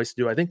find ways to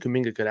do it. I think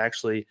Kuminga could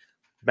actually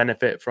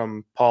benefit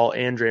from Paul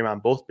and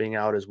Draymond both being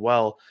out as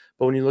well.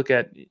 But when you look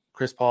at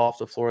Chris Paul off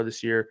the floor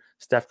this year,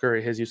 Steph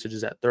Curry, his usage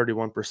is at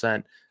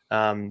 31%.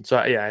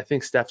 I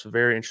think Steph's a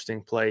very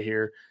interesting play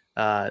here.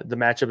 The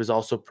matchup is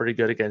also pretty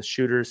good against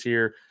shooters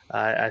here.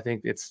 I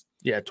think it's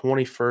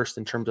 21st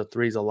in terms of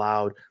threes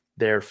allowed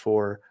there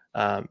for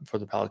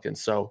the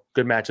Pelicans. So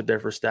good matchup there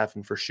for Steph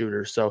and for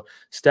shooters. So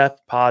Steph,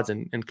 Pods,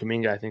 and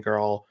Kuminga, I think, are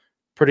all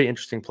pretty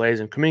interesting plays.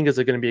 And Kuminga is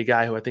going to be a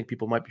guy who I think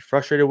people might be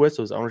frustrated with,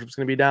 so his ownership is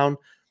going to be down.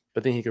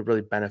 But I think he could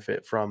really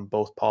benefit from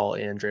both Paul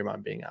and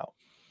Draymond being out.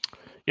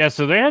 Yeah,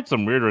 so they had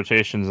some weird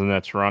rotations in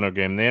that Toronto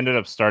game. They ended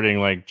up starting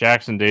like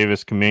Jackson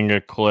Davis,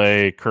 Kuminga,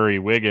 Clay, Curry,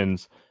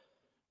 Wiggins.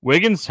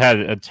 Wiggins had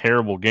a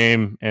terrible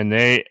game, and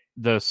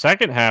the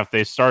second half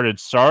they started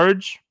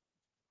Sarge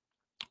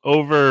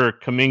over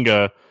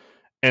Kuminga,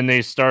 and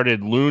they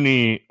started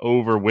Looney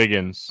over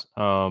Wiggins.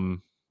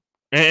 And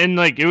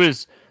like it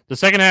was the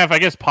second half, I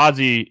guess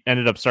Podsy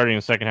ended up starting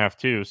the second half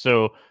too.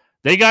 So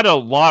they got a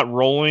lot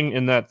rolling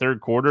in that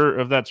third quarter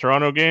of that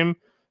Toronto game.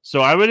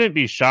 So I wouldn't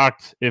be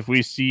shocked if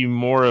we see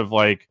more of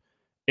like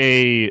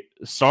a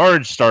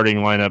Sarge starting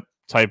lineup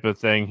type of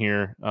thing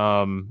here.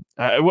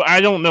 I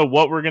don't know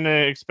what we're going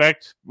to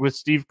expect with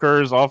Steve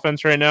Kerr's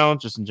offense right now,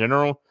 just in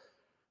general.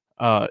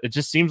 It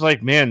just seems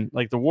like, man,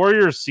 like the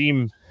Warriors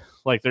seem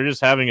like they're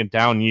just having a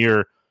down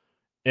year.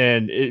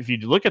 And if you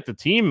look at the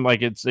team,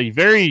 like it's a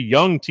very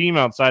young team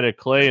outside of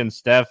Clay and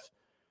Steph.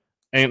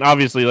 And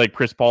obviously, like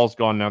Chris Paul's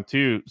gone now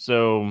too.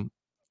 So,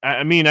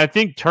 I mean, I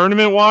think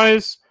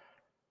tournament-wise,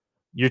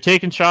 you're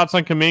taking shots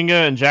on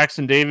Kuminga and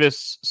Jackson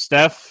Davis,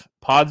 Steph,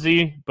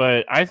 Podsy,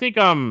 but I think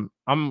I'm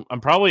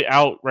probably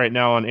out right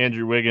now on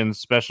Andrew Wiggins,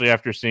 especially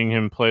after seeing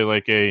him play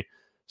like a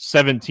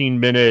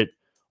 17-minute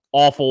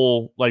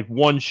awful like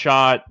one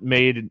shot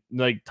made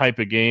like type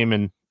of game,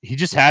 and he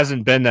just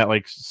hasn't been that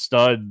like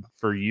stud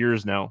for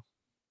years now.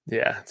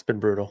 Yeah, it's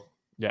been brutal.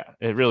 Yeah,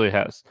 it really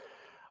has.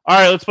 All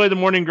right, let's play the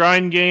morning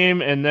grind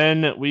game, and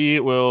then we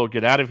will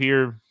get out of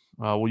here.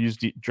 We'll use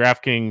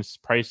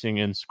DraftKings pricing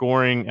and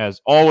scoring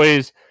as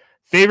always.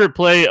 Favorite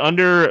play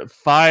under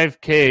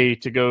 5K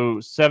to go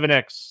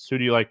 7X. Who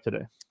do you like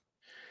today?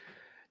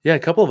 Yeah, a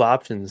couple of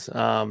options. But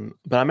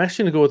I'm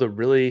actually going to go with a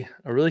really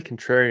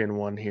contrarian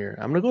one here.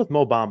 I'm going to go with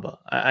Mo Bamba.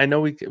 I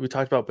know we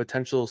talked about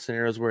potential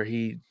scenarios where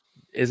he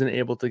isn't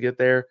able to get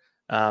there.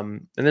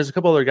 And there's a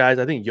couple other guys.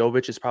 I think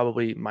Jovic is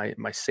probably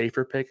my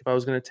safer pick if I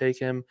was going to take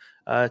him.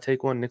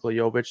 Take one, Nikola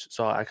Jovic.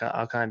 So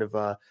I'll kind of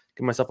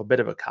give myself a bit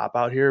of a cop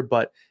out here.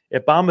 But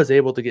if Bamba is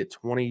able to get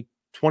 20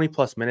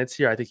 plus minutes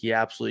here, I think he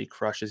absolutely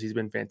crushes. He's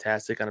been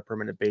fantastic on a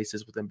permanent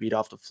basis with Embiid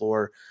off the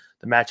floor.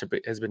 The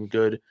matchup has been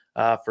good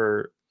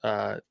for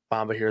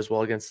Bamba here as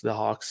well against the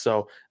Hawks.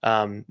 So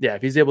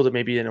if he's able to,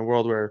 maybe in a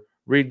world where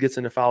Reed gets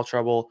into foul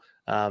trouble,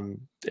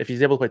 if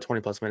he's able to play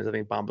 20 plus minutes, I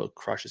think Bamba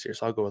crushes here.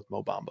 So I'll go with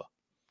Mo Bamba.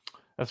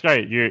 That's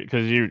great.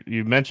 Because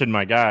you mentioned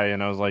my guy,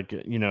 and I was like,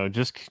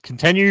 just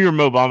continue your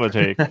Mo Bamba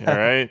take. All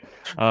right.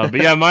 But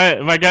yeah,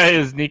 my guy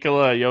is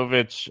Nikola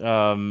Jovic.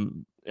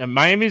 And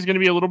Miami's going to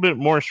be a little bit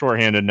more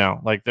shorthanded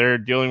now. Like they're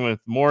dealing with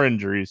more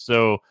injuries.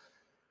 So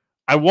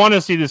I want to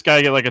see this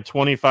guy get like a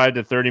 25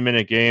 to 30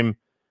 minute game.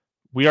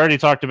 We already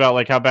talked about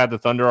like how bad the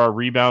Thunder are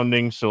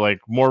rebounding. So like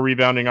more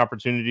rebounding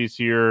opportunities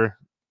here.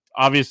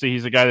 Obviously,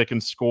 he's a guy that can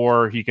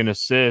score. He can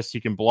assist.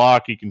 He can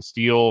block. He can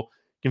steal.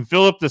 Can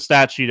fill up the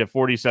stat sheet at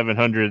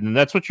 4,700, and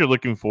that's what you're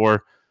looking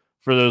for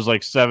those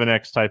like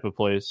 7X type of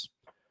plays.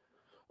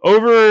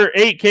 Over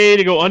 8K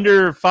to go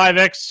under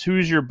 5X.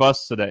 Who's your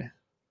bust today?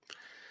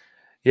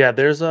 Yeah,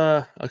 there's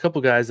a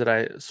couple guys that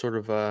I sort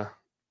of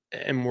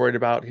am worried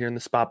about here in the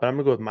spot, but I'm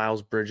gonna go with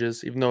Miles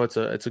Bridges, even though it's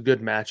a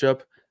good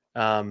matchup.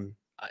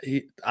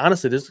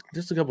 Honestly, there's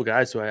just a couple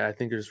guys who I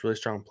think are just really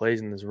strong plays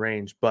in this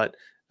range, but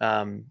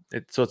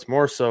it's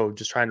more so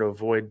just trying to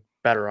avoid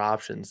better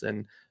options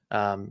and.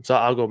 So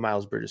I'll go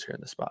Miles Bridges here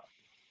in the spot.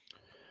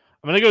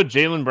 I'm going to go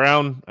Jaylen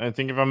Brown. I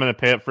think if I'm going to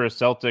pay up for a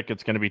Celtic,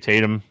 it's going to be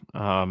Tatum.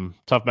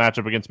 Tough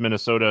matchup against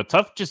Minnesota.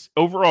 Tough just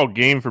overall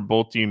game for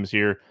both teams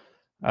here.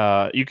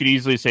 You could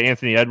easily say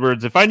Anthony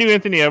Edwards. If I knew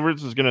Anthony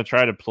Edwards was going to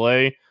try to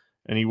play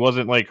and he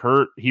wasn't like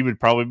hurt, he would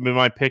probably be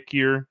my pick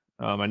here.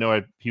 I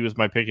know he was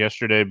my pick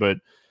yesterday, but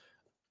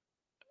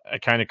I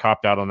kind of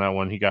copped out on that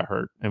one. He got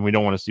hurt, and we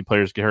don't want to see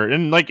players get hurt.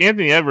 And like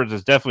Anthony Edwards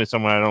is definitely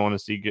someone I don't want to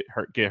see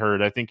get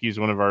hurt. I think he's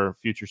one of our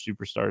future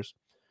superstars.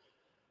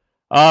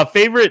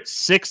 Favorite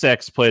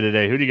 6X play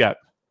today? Who do you got?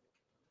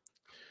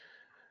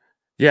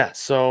 Yeah,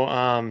 so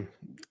I'm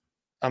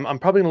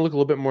probably going to look a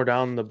little bit more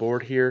down the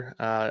board here.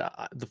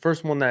 The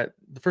first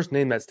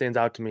name that stands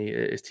out to me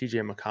is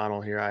TJ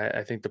McConnell here.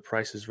 I think the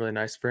price is really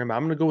nice for him.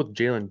 I'm going to go with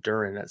Jalen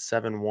Duren at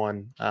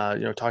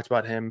 7-1. Talked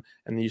about him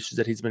and the usage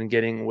that he's been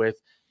getting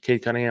with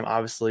Cade Cunningham,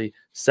 obviously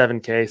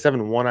 7K,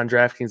 7-1 on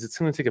DraftKings. It's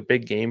going to take a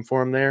big game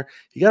for him there.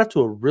 He got off to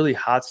a really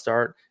hot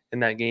start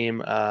in that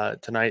game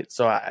tonight.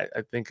 So I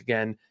think,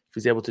 again, if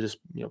he's able to just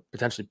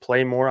potentially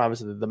play more.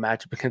 Obviously, the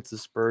matchup against the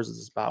Spurs is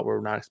a spot where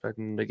we're not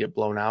expecting him to get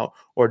blown out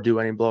or do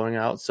any blowing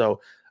out.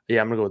 So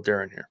yeah, I'm gonna go with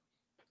Duren here.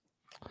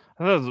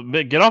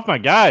 Get off my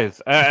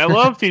guys. I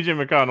love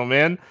TJ McConnell,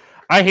 man.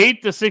 I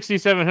hate the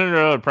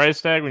 $6,700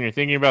 price tag when you're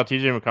thinking about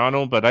TJ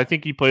McConnell, but I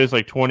think he plays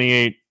like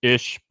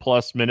 28-ish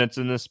plus minutes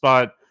in this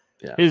spot.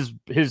 Yeah.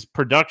 His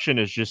production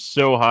is just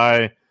so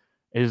high.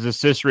 His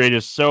assist rate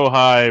is so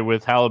high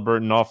with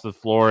Halliburton off the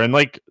floor. And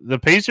like the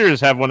Pacers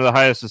have one of the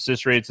highest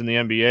assist rates in the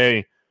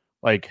NBA,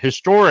 like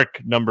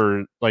historic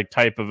number, like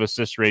type of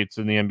assist rates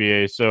in the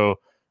NBA. So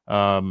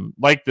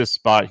like this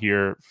spot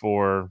here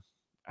for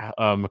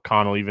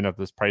McConnell, even at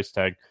this price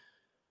tag.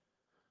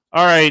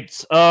 All right,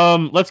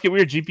 let's get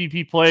your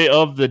GPP play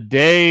of the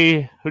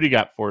day. Who do you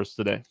got for us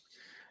today?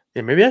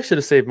 Yeah, maybe I should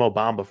have saved Mo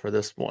Bamba for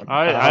this one.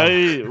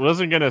 I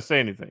wasn't going to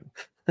say anything.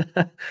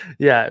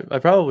 Yeah, I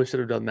probably should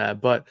have done that.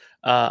 But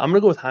I'm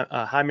going to go with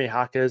Jaime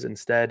Jaquez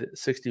instead,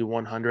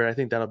 6,100. I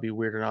think that'll be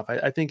weird enough.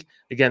 I think,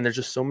 again, there's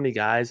just so many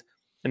guys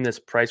in this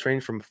price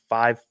range from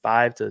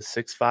 5.5 to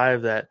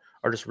 6.5 that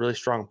are just really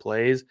strong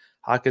plays.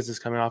 Jaquez is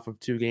coming off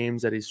of 2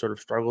 games that he's sort of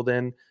struggled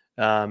in.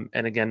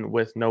 And again,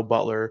 with no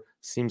Butler,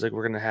 seems like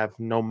we're going to have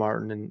no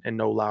Martin and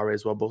no Lowry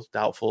as well, both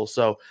doubtful.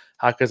 So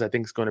Jaquez, I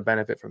think, is going to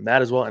benefit from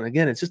that as well. And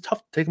again, it's just tough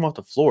to take him off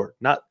the floor.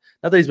 Not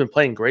that he's been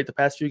playing great the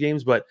past few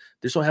games, but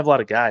they just don't have a lot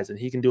of guys, and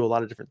he can do a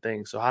lot of different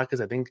things. So Jaquez,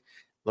 I think,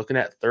 looking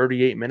at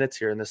 38 minutes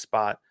here in this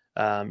spot.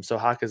 So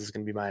Jaquez is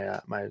going to be my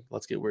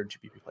Let's Get Weird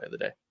GPP play of the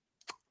day.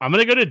 I'm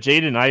going to go to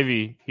Jaden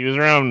Ivey. He was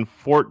around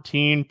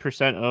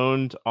 14%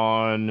 owned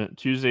on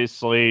Tuesday's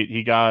slate.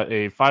 He got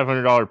a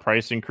 $500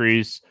 price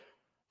increase.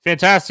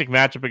 Fantastic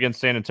matchup against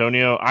San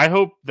Antonio. I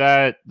hope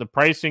that the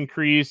price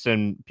increase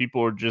and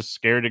people are just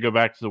scared to go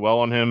back to the well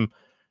on him.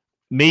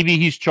 Maybe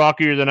he's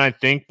chalkier than I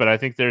think, but I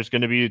think there's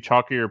going to be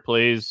chalkier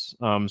plays,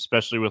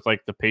 especially with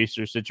like the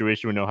Pacers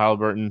situation with no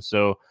Halliburton.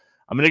 So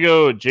I'm going to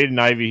go Jaden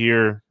Ivey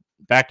here.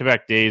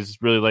 Back-to-back days.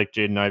 Really like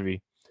Jaden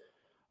Ivey.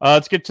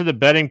 Let's get to the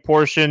betting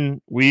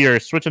portion. We are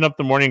switching up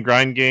the morning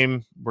grind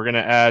game. We're going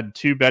to add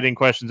 2 betting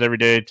questions every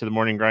day to the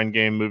morning grind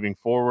game moving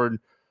forward.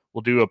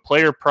 We'll do a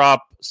player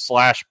prop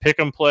 / pick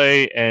 'em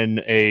play and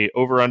a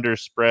over-under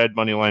spread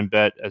money line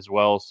bet as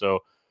well. So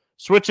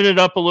switching it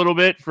up a little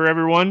bit for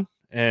everyone.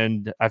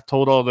 And I've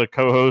told all the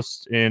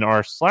co-hosts in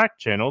our Slack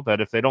channel that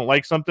if they don't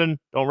like something,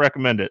 don't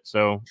recommend it.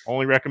 So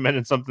only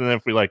recommending something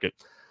if we like it.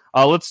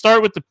 Let's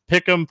start with the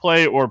pick 'em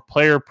play or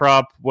player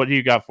prop. What do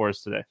you got for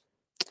us today?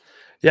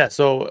 Yeah,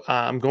 so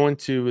I'm going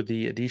to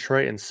the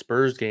Detroit and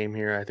Spurs game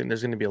here. I think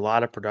there's going to be a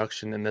lot of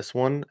production in this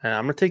one. And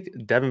I'm going to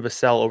take Devin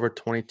Vassell over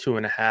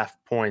 22.5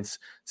 points.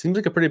 Seems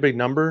like a pretty big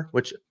number,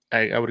 which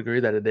I would agree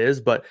that it is,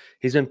 but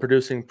he's been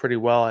producing pretty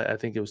well. I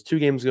think it was 2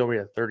 games ago where he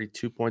had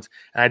 32 points.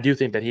 And I do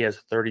think that he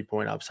has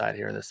 30-point upside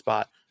here in this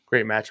spot.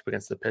 Great matchup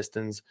against the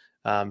Pistons.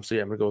 So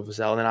yeah, I'm going to go with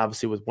Vassell. And then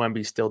obviously with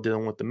Wemby still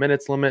dealing with the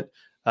minutes limit,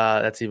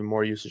 that's even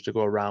more usage to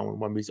go around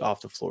when Wemby's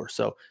off the floor.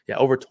 So yeah,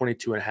 over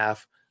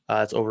 22.5.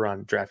 It's over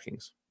on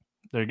DraftKings.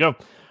 There you go.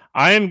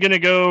 I am going to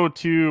go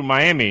to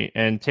Miami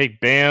and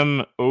take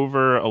Bam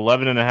over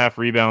 11.5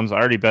 rebounds. I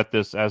already bet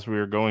this as we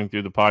were going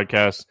through the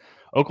podcast.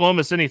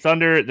 Oklahoma City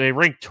Thunder, they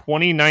rank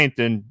 29th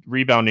in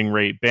rebounding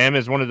rate. Bam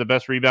is one of the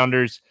best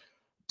rebounders.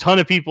 Ton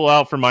of people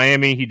out for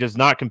Miami. He does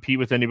not compete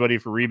with anybody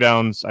for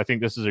rebounds. I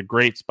think this is a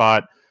great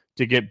spot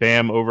to get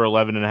Bam over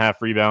 11.5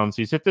 rebounds.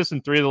 He's hit this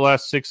in 3 of the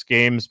last 6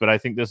 games, but I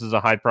think this is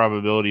a high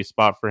probability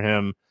spot for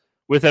him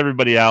with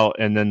everybody out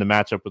and then the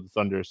matchup with the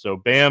Thunder. So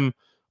Bam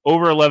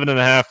over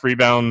 11.5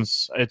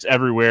 rebounds. It's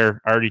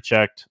everywhere. I already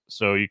checked.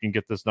 So you can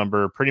get this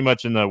number pretty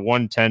much in the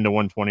 110 to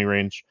 120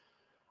 range.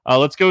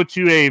 Let's go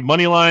to a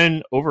money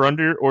line over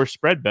under or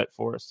spread bet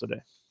for us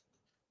today.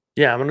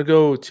 Yeah, I'm going to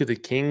go to the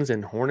Kings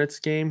and Hornets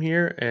game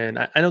here. And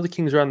I know the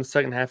Kings are on the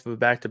second half of a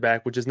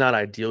back-to-back, which is not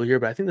ideal here,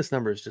 but I think this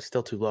number is just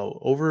still too low.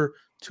 Over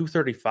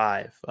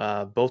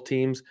 235. Both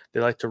teams,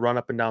 they like to run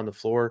up and down the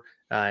floor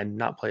and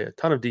not play a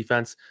ton of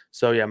defense.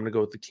 So yeah, I'm going to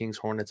go with the Kings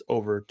Hornets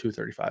over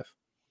 235.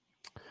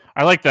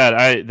 I like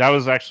that. That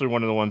was actually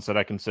one of the ones that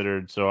I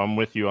considered, so I'm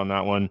with you on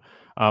that one.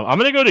 I'm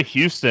going to go to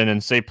Houston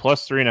and say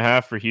plus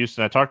 3.5 for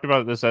Houston. I talked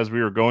about this as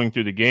we were going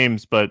through the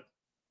games, but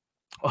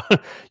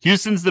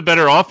Houston's the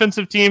better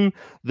offensive team.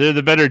 They're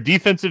the better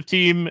defensive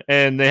team,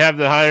 and they have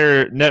the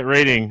higher net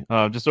rating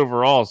just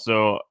overall.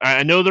 So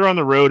I know they're on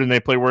the road and they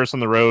play worse on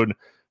the road,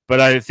 but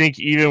I think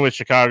even with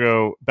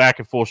Chicago back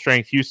at full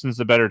strength, Houston's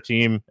the better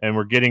team, and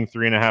we're getting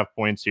 3.5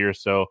 points here.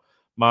 So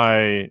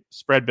my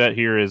spread bet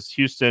here is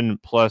Houston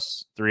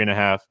plus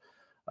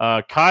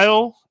 3.5.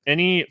 Kyle,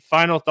 any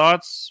final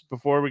thoughts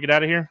before we get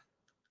out of here?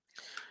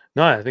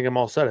 No, I think I'm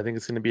all set. I think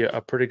it's going to be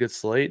a pretty good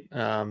slate.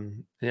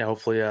 Yeah,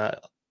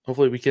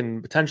 hopefully we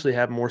can potentially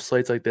have more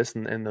slates like this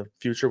in the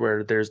future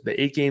where there's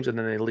the 8 games and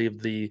then they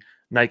leave the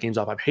night games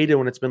off. I've hated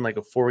when it's been like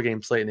a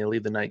 4-game slate and they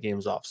leave the night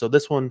games off. So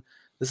this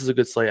is a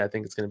good slate. I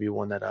think it's going to be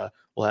one that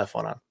we'll have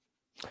fun on.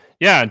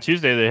 Yeah, on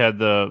Tuesday they had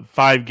the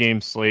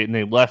 5-game slate and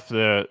they left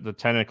the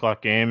 10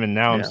 o'clock game, and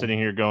now I'm sitting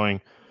here going,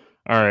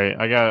 All right,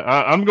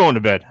 I'm going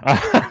to bed.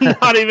 I'm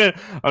not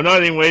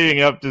even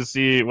waiting up to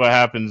see what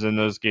happens in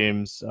those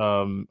games.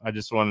 I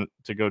just want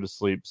to go to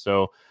sleep.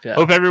 So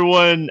hope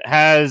everyone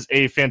has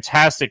a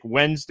fantastic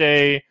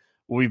Wednesday.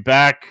 We'll be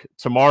back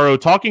tomorrow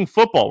talking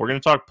football. We're going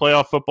to talk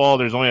playoff football.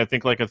 There's only, I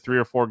think, like a 3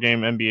 or 4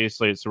 game NBA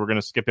slate. So we're going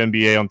to skip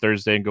NBA on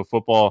Thursday and go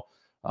football.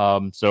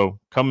 So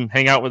come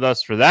hang out with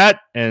us for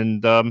that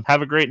and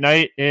have a great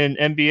night in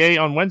NBA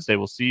on Wednesday.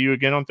 We'll see you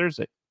again on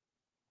Thursday.